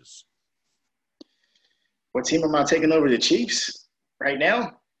Raiders. What team am I taking over? The Chiefs right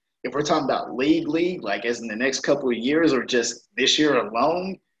now? If we're talking about league, like as in the next couple of years or just this year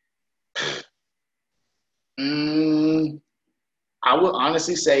alone, I will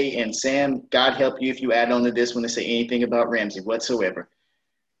honestly say, and Sam, God help you if you add on to this one to say anything about Ramsey whatsoever.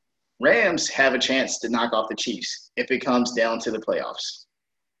 Rams have a chance to knock off the Chiefs if it comes down to the playoffs.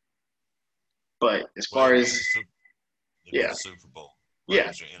 But as far as the Super Bowl, yeah,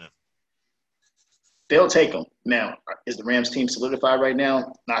 Rams are in it. They'll take them. Now, is the Rams team solidified right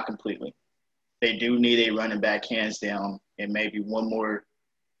now? Not completely. They do need a running back hands down and maybe one more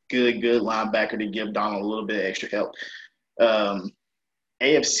good linebacker to give Donald a little bit of extra help.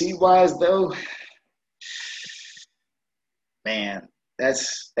 AFC wise though, man,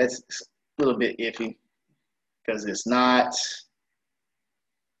 that's a little bit iffy because it's not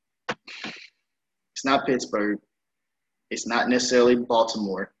Pittsburgh. It's not necessarily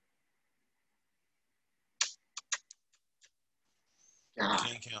Baltimore. God. You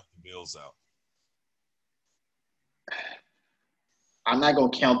can't count the Bills out. I'm not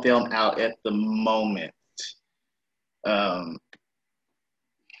going to count them out at the moment.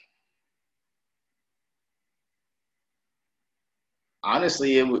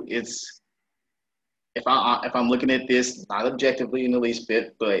 Honestly, it's if I'm looking at this not objectively in the least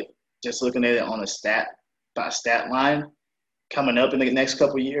bit, but just looking at it on a stat line coming up in the next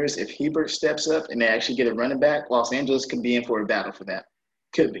couple of years, if Hebert steps up and they actually get a running back, Los Angeles could be in for a battle for that.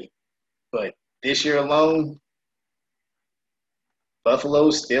 Could be, but this year alone, Buffalo,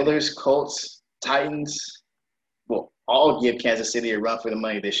 Steelers, Colts, Titans will all give Kansas City a run for the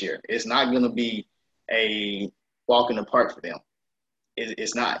money this year. It's not going to be a walk in the park for them.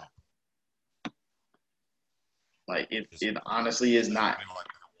 It's not. Like it honestly is not.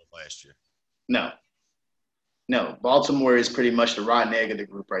 Last year. No. Baltimore is pretty much the rotten egg of the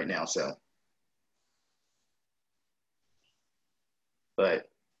group right now. So, but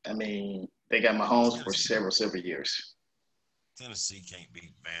I mean, they got Mahomes for several years. Tennessee can't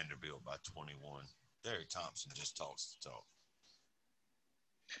beat Vanderbilt by 21. Derek Thompson just talks the talk.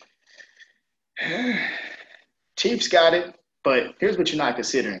 Chiefs got it, but here's what you're not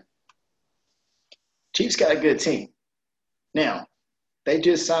considering. Chiefs got a good team. Now, they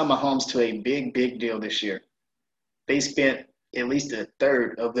just signed Mahomes to a big, big deal this year. They spent at least a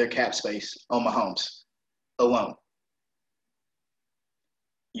third of their cap space on Mahomes alone.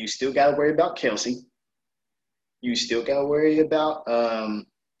 You still got to worry about Kelsey. You still got to worry about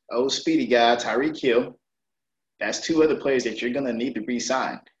old speedy guy, Tyreek Hill. That's two other players that you're going to need to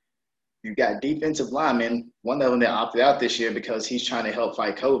re-sign. You got defensive linemen, one of them that opted out this year because he's trying to help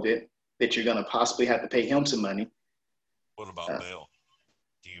fight COVID, that you're going to possibly have to pay him some money. What about Bell?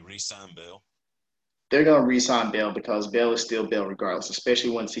 Do you re-sign Bell? They're going to re-sign Bell because Bell is still Bell regardless, especially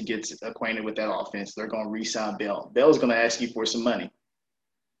once he gets acquainted with that offense. They're going to re-sign Bell. Bell's going to ask you for some money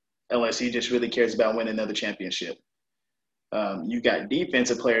unless he just really cares about winning another championship. You got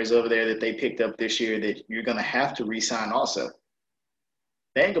defensive players over there that they picked up this year that you're going to have to re-sign also.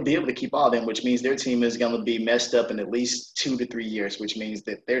 They ain't going to be able to keep all of them, which means their team is going to be messed up in at least 2 to 3 years, which means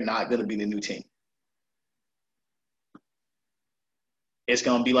that they're not going to be the new team. It's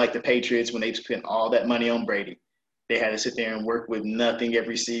going to be like the Patriots when they spent all that money on Brady. They had to sit there and work with nothing at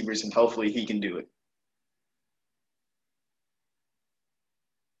receivers, and hopefully he can do it.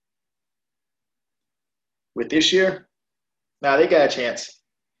 With this year, now they got a chance.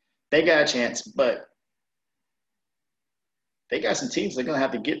 They got a chance, but they got some teams they're going to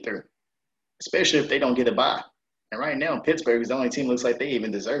have to get through, especially if they don't get a bye. And right now, Pittsburgh is the only team that looks like they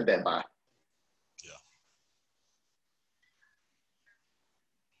even deserve that bye. Yeah.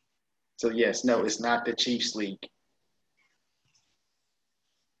 So, yes, no, it's not the Chiefs league.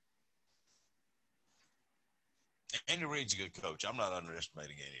 Andy Reid's a good coach. I'm not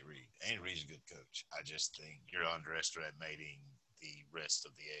underestimating Andy Reid. Andy Reid's a good coach. I just think you're underestimating the rest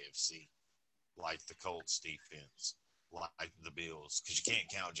of the AFC, like the Colts defense, like the Bills, because you can't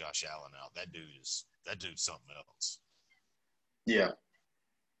count Josh Allen out. That dude's something else. Yeah.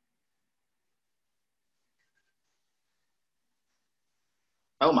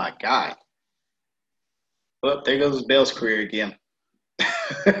 Oh my God. Well, there goes Bell's career again.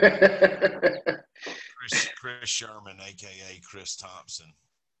 Chris Sherman, a.k.a. Chris Thompson,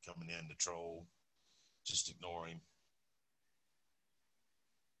 coming in to troll. Just ignore him.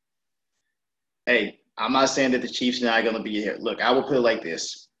 Hey, I'm not saying that the Chiefs are not going to be here. Look, I will put it like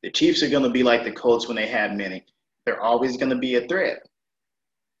this. The Chiefs are going to be like the Colts when they had many. They're always going to be a threat.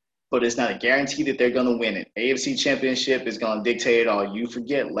 But it's not a guarantee that they're going to win it. AFC Championship is going to dictate it all. You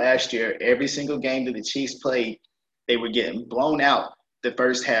forget last year, every single game that the Chiefs played, they were getting blown out the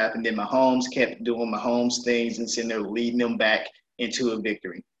first half, and then Mahomes kept doing Mahomes things and sitting there leading them back into a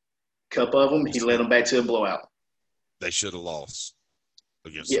victory. A couple of them, he led them back to a blowout. They should have lost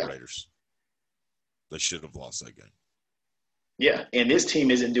against the Raiders. They should have lost that game. Yeah, and this team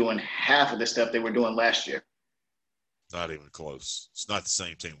isn't doing half of the stuff they were doing last year. Not even close. It's not the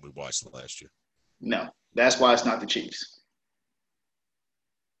same team we watched last year. No, that's why it's not the Chiefs.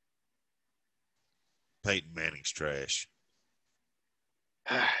 Peyton Manning's trash.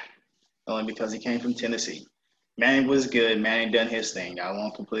 Only because he came from Tennessee. Manning was good. Manning done his thing. I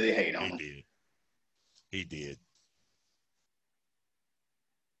won't completely hate on him. He did.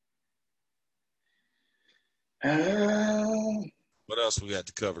 What else we got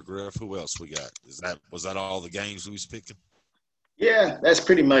to cover, Griff? Who else we got? Was that all the games we was picking? Yeah, that's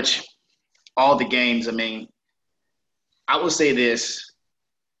pretty much all the games. I mean, I will say this,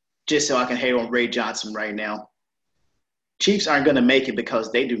 just so I can hate on Ray Johnson right now. Chiefs aren't going to make it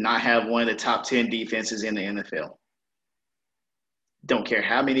because they do not have one of the top 10 defenses in the NFL. Don't care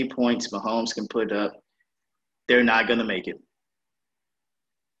how many points Mahomes can put up, they're not going to make it.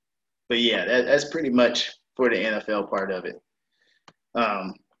 But yeah, that's pretty much for the NFL part of it.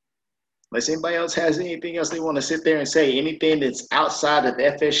 Unless anybody else has anything else they want to sit there and say, anything that's outside of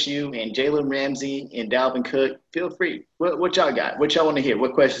FSU and Jalen Ramsey and Dalvin Cook, feel free. What y'all got? What y'all want to hear?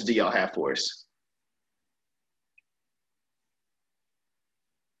 What questions do y'all have for us?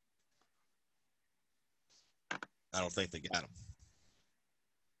 I don't think they got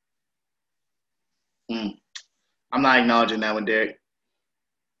him. I'm not acknowledging that one, Derek.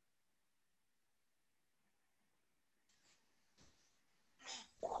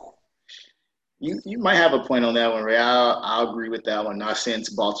 You might have a point on that one, Ray. I'll agree with that one. Not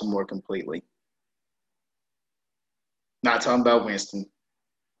since Baltimore completely. Not talking about Winston.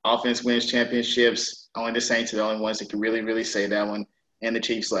 Offense wins championships. Only the Saints are the only ones that can really, really say that one. And the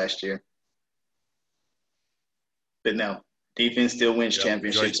Chiefs last year. But no, defense still wins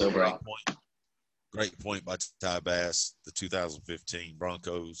championships overall. Great point by Ty Bass. The 2015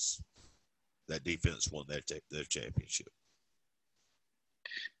 Broncos, that defense won their championship.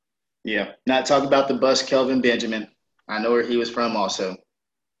 Yeah. Not talking about the bus, Kelvin Benjamin. I know where he was from also.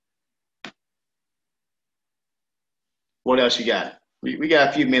 What else you got? We got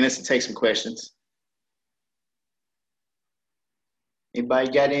a few minutes to take some questions.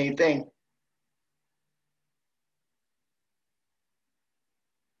 Anybody got anything?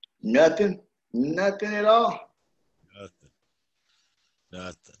 Nothing? Nothing at all? Nothing.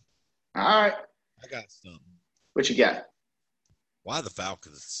 Nothing. All right. I got something. What you got? Why the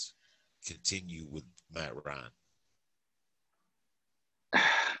Falcons continue with Matt Ryan?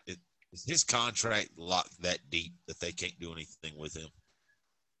 Is his contract locked that deep that they can't do anything with him?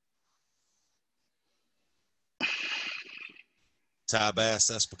 Ty Bass,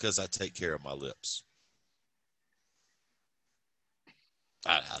 that's because I take care of my lips.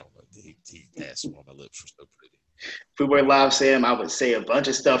 I don't know. He asked why my lips were so pretty. If we were live, Sam, I would say a bunch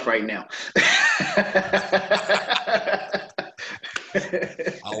of stuff right now. I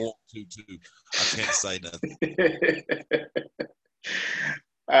want to too. I can't say nothing.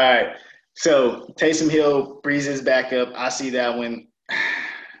 All right. So Taysom Hill breezes back up. I see that one.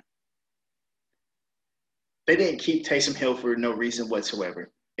 They didn't keep Taysom Hill for no reason whatsoever.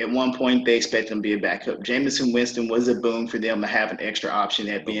 At one point, they expected him to be a backup. Jameson Winston was a boom for them to have an extra option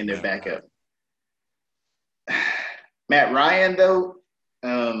at being their backup. Matt Ryan, though,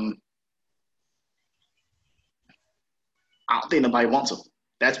 I don't think nobody wants him.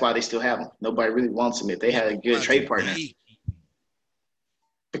 That's why they still have him. Nobody really wants him if they had a good trade partner.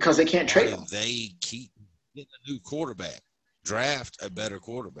 Because they can't trade him. They keep getting a new quarterback. Draft a better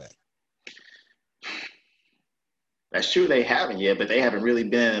quarterback. That's true. They haven't yet, but they haven't really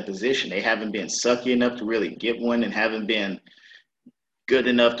been in a position. They haven't been sucky enough to really get one and haven't been good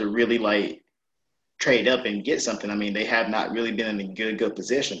enough to really like trade up and get something. I mean, they have not really been in a good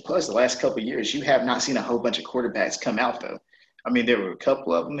position. Plus, the last couple of years, you have not seen a whole bunch of quarterbacks come out, though. I mean, there were a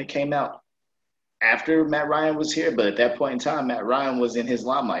couple of them that came out after Matt Ryan was here, but at that point in time, Matt Ryan was in his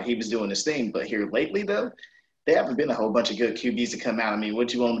limelight. He was doing his thing. But here lately, though, there haven't been a whole bunch of good QBs to come out. I mean,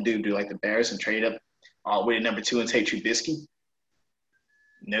 what you want to do like the Bears and trade up all the way to number 2 and take Trubisky?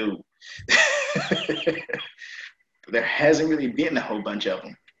 No. There hasn't really been a whole bunch of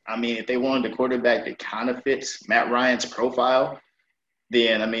them. I mean, if they wanted a quarterback that kind of fits Matt Ryan's profile,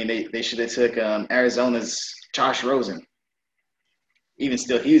 then, I mean, they should have took Arizona's Josh Rosen. Even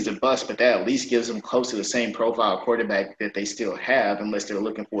still, he's a bust, but that at least gives them close to the same profile quarterback that they still have, unless they're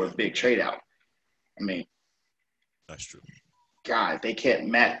looking for a big trade out. I mean, that's true. God, they kept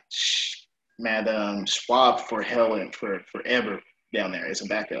Matt Schwab for hell and for forever down there as a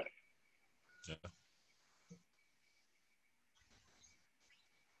backup. Yeah.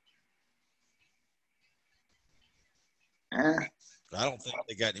 I don't think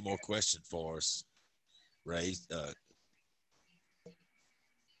they got any more questions for us, Ray.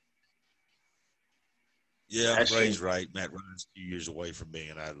 Yeah, That's Ray's true. right. Matt Ryan's 2 years away from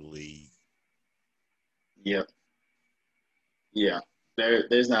being out of the league. Yep. Yeah.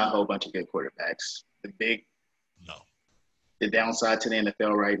 There's not a whole bunch of good quarterbacks. The downside to the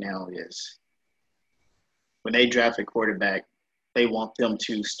NFL right now is when they draft a quarterback, they want them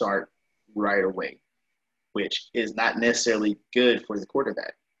to start right away, which is not necessarily good for the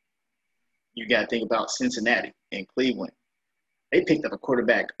quarterback. You got to think about Cincinnati and Cleveland. They picked up a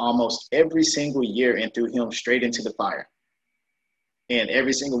quarterback almost every single year and threw him straight into the fire. And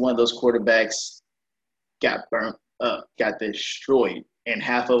every single one of those quarterbacks got burnt up, got destroyed, and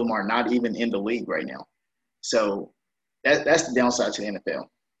half of them are not even in the league right now. So that's the downside to the NFL.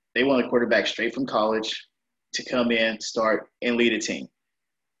 They want a quarterback straight from college to come in, start, and lead a team.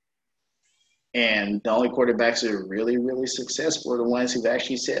 And the only quarterbacks that are really, really successful are the ones who've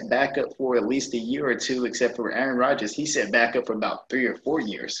actually set back up for at least a year or two, except for Aaron Rodgers. He set back up for about 3 or 4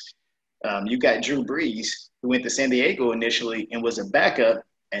 years. You got Drew Brees, who went to San Diego initially and was a backup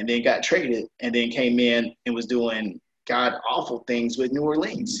and then got traded and then came in and was doing god-awful things with New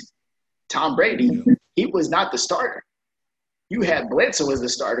Orleans. Tom Brady, he was not the starter. You had Bledsoe as the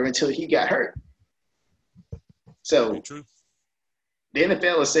starter until he got hurt. So the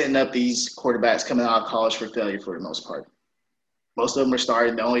NFL is setting up these quarterbacks coming out of college for failure for the most part. Most of them are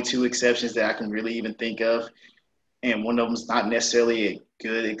starting. The only 2 exceptions that I can really even think of, and one of them is not necessarily a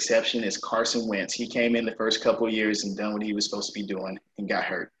good exception, is Carson Wentz. He came in the first couple of years and done what he was supposed to be doing and got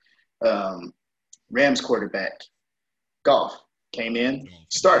hurt. Rams quarterback, Goff, came in,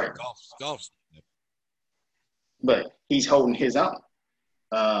 started. Goff. But he's holding his own.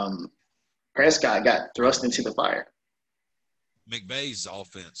 Prescott got thrust into the fire. McVay's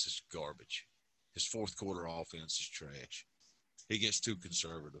offense is garbage. His fourth quarter offense is trash. He gets too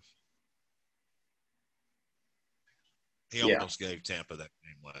conservative. He Yeah, almost gave Tampa that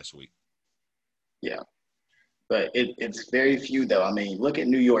game last week. yeah. But it's very few, though. I mean, look at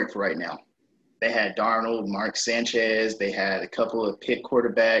New York right now. They had Darnold, Mark Sanchez. They had a couple of pit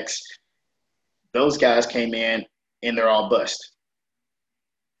quarterbacks. Those guys came in, and they're all bust.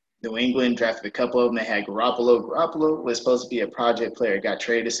 New England drafted a couple of them. They had Garoppolo. Garoppolo was supposed to be a project player. Got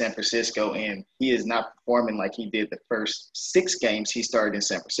traded to San Francisco, and he is not performing like he did the first 6 games he started in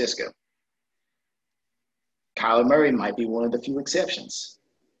San Francisco. Kyler Murray might be one of the few exceptions.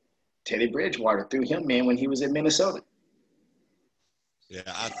 Teddy Bridgewater threw him in when he was in Minnesota. Yeah,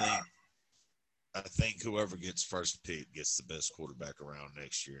 I think whoever gets first pick gets the best quarterback around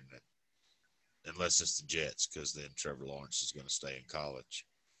next year, and that, unless it's the Jets, because then Trevor Lawrence is going to stay in college.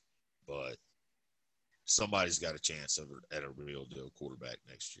 But somebody's got a chance at a real deal quarterback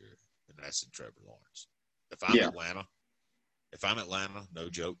next year, and that's in Trevor Lawrence. If I'm Yeah. Atlanta, no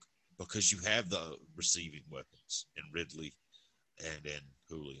joke, because you have the receiving weapons in Ridley and in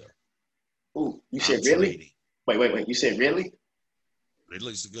Julio. Ooh, you said really? Wait. You said really?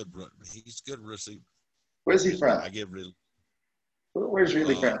 Ridley's he's a good receiver. Where's he from? I give Ridley. Where's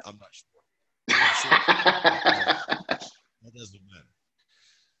Ridley from? I'm not sure. That doesn't matter.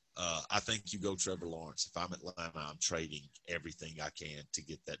 I think you go Trevor Lawrence. If I'm Atlanta, I'm trading everything I can to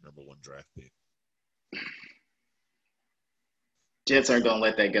get that number 1 draft pick. Jets aren't going to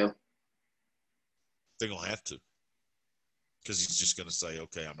let that go. They're going to have to, because he's just going to say,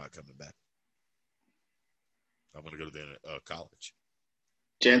 okay, I'm not coming back. I'm going to go to the college.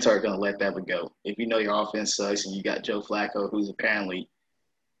 Jets aren't going to let that one go. If you know your offense sucks and you got Joe Flacco, who's apparently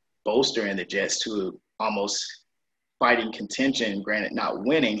bolstering the Jets to almost fighting contention, granted not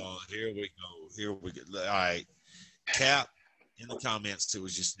winning. Oh, here we go. All right. Cap in the comments too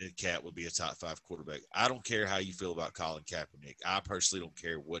was just said Cap would be a top 5 quarterback. I don't care how you feel about Colin Kaepernick. I personally don't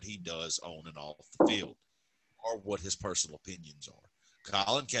care what he does on and off the field or what his personal opinions are.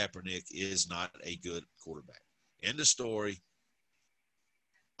 Colin Kaepernick is not a good quarterback. End of story.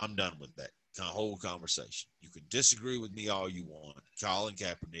 I'm done with that whole conversation. You can disagree with me all you want. Colin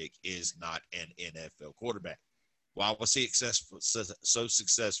Kaepernick is not an NFL quarterback. Why was he so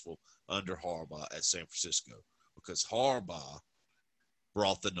successful under Harbaugh at San Francisco? Because Harbaugh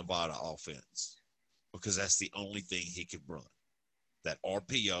brought the Nevada offense, because that's the only thing he could run. That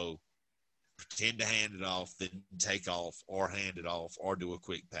RPO, pretend to hand it off, then take off or hand it off or do a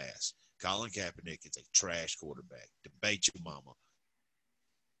quick pass. Colin Kaepernick is a trash quarterback. Debate your mama.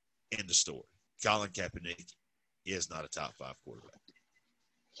 End of story. Colin Kaepernick is not a top 5 quarterback.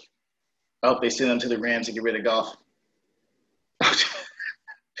 I hope they send him to the Rams and get rid of Goff.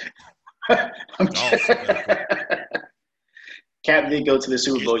 Cap did go to the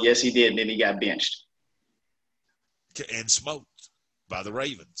Super Bowl. Yes, he did. And then he got benched. And smoked by the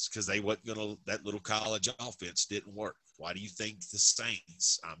Ravens because they wasn't going to – that little college offense didn't work. Why do you think the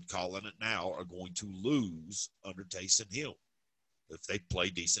Saints, I'm calling it now, are going to lose under Taysom Hill if they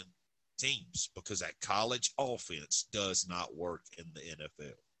play decent teams? Because that college offense does not work in the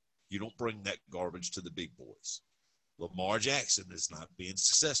NFL. You don't bring that garbage to the big boys. Lamar Jackson is not being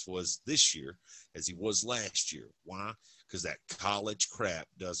successful as this year as he was last year. Why? Because that college crap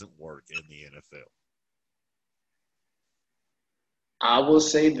doesn't work in the NFL. I will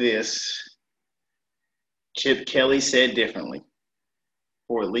say this. Chip Kelly said differently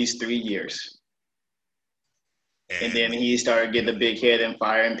for at least 3 years. And then he started getting a big head and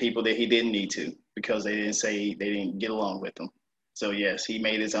firing people that he didn't need to because they didn't get along with him. So, yes, he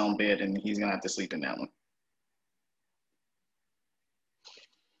made his own bed, and he's going to have to sleep in that one.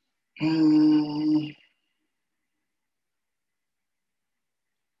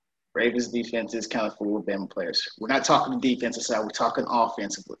 Ravens defense is kind of full of Bama players. We're not talking the defensive side. We're talking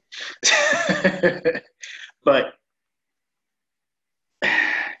offensively. But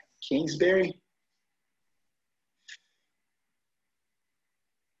Kingsbury?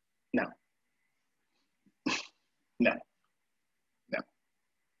 No.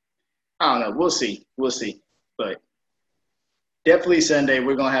 I don't know. We'll see. But definitely Sunday,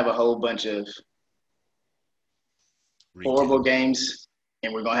 we're going to have a whole bunch of horrible games,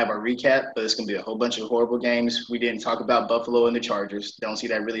 and we're going to have our recap, but it's going to be a whole bunch of horrible games. We didn't talk about Buffalo and the Chargers. Don't see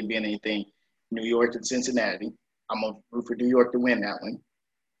that really being anything. New York and Cincinnati. I'm going to root for New York to win that one.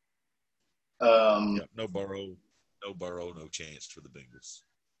 No Burrow, no chance for the Bengals.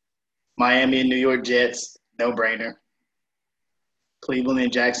 Miami and New York Jets, no brainer. Cleveland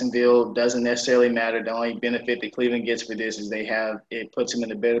and Jacksonville doesn't necessarily matter. The only benefit that Cleveland gets for this is it puts them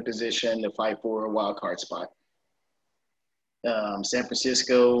in a better position to fight for a wild card spot. San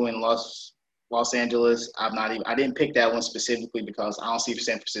Francisco and Los Angeles. I didn't pick that one specifically because I don't see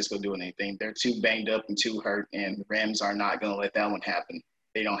San Francisco doing anything. They're too banged up and too hurt, and the Rams are not going to let that one happen.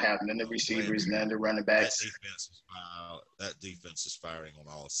 They don't have none of the receivers, none of the running backs. That defense is firing on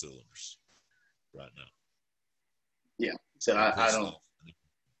all cylinders right now. Yeah. So I don't.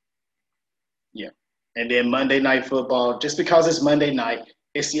 Yeah. And then Monday Night Football, just because it's Monday night,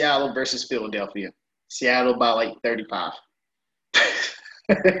 it's Seattle versus Philadelphia. Seattle by like 35.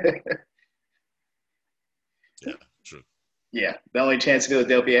 Yeah, true. Yeah. The only chance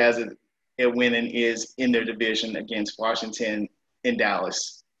Philadelphia has at winning is in their division against Washington and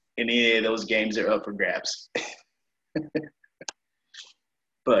Dallas. And any of those games are up for grabs.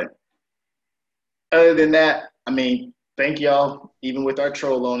 But other than that, I mean, thank y'all. Even with our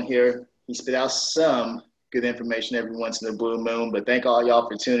troll on here, he spit out some good information every once in a blue moon. But thank all y'all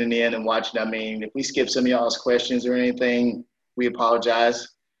for tuning in and watching. I mean, if we skip some of y'all's questions or anything, we apologize.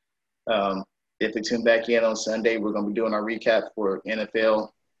 If we tune back in on Sunday, we're going to be doing our recap for NFL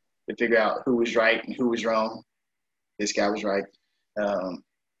to figure out who was right and who was wrong. This guy was right.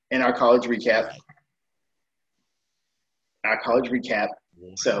 And our college recap.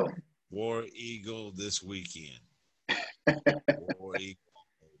 So War Eagle this weekend. War Eagle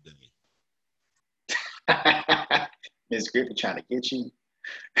day. Ms. Griffin trying to get you.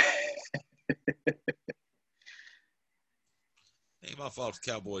 Ain't my fault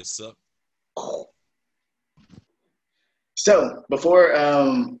the Cowboys suck. So before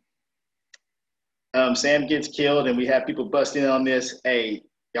Sam gets killed and we have people busting in on this, hey,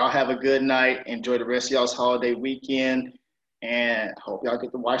 y'all have a good night. Enjoy the rest of y'all's holiday weekend. And hope y'all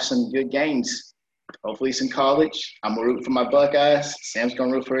get to watch some good games. Hopefully some college. I'm going to root for my Buckeyes. Sam's going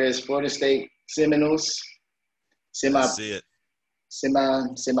to root for his Florida State Seminoles. That's it.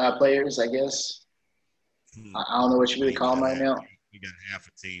 Semi players, I guess. I don't know what you really call them right now. We got half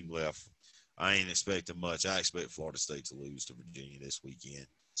a team left. I ain't expecting much. I expect Florida State to lose to Virginia this weekend.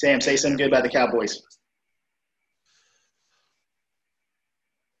 Sam, say something good about the Cowboys.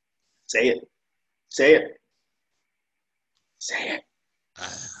 Say it. Say it. Say it. I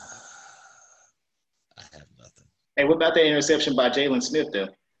have nothing. Hey, what about that interception by Jalen Smith, though?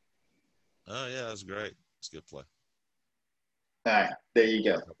 Oh, yeah, that's great. It's a good play. All right, there you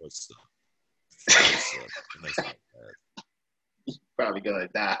go. Probably gonna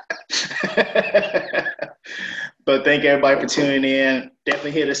die. But thank everybody for tuning in.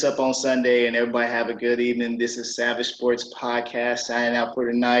 Definitely hit us up on Sunday, and everybody have a good evening. This is Savage Sports Podcast signing out for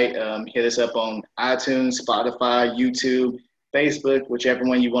tonight. Hit us up on iTunes, Spotify, YouTube, Facebook, whichever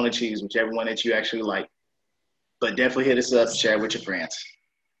one you want to choose, whichever one that you actually like. But definitely hit us up, share it with your friends.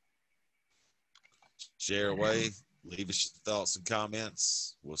 Share away. Leave us your thoughts and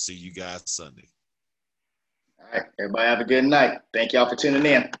comments. We'll see you guys Sunday. All right. Everybody have a good night. Thank y'all for tuning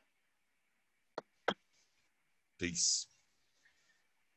in. Peace.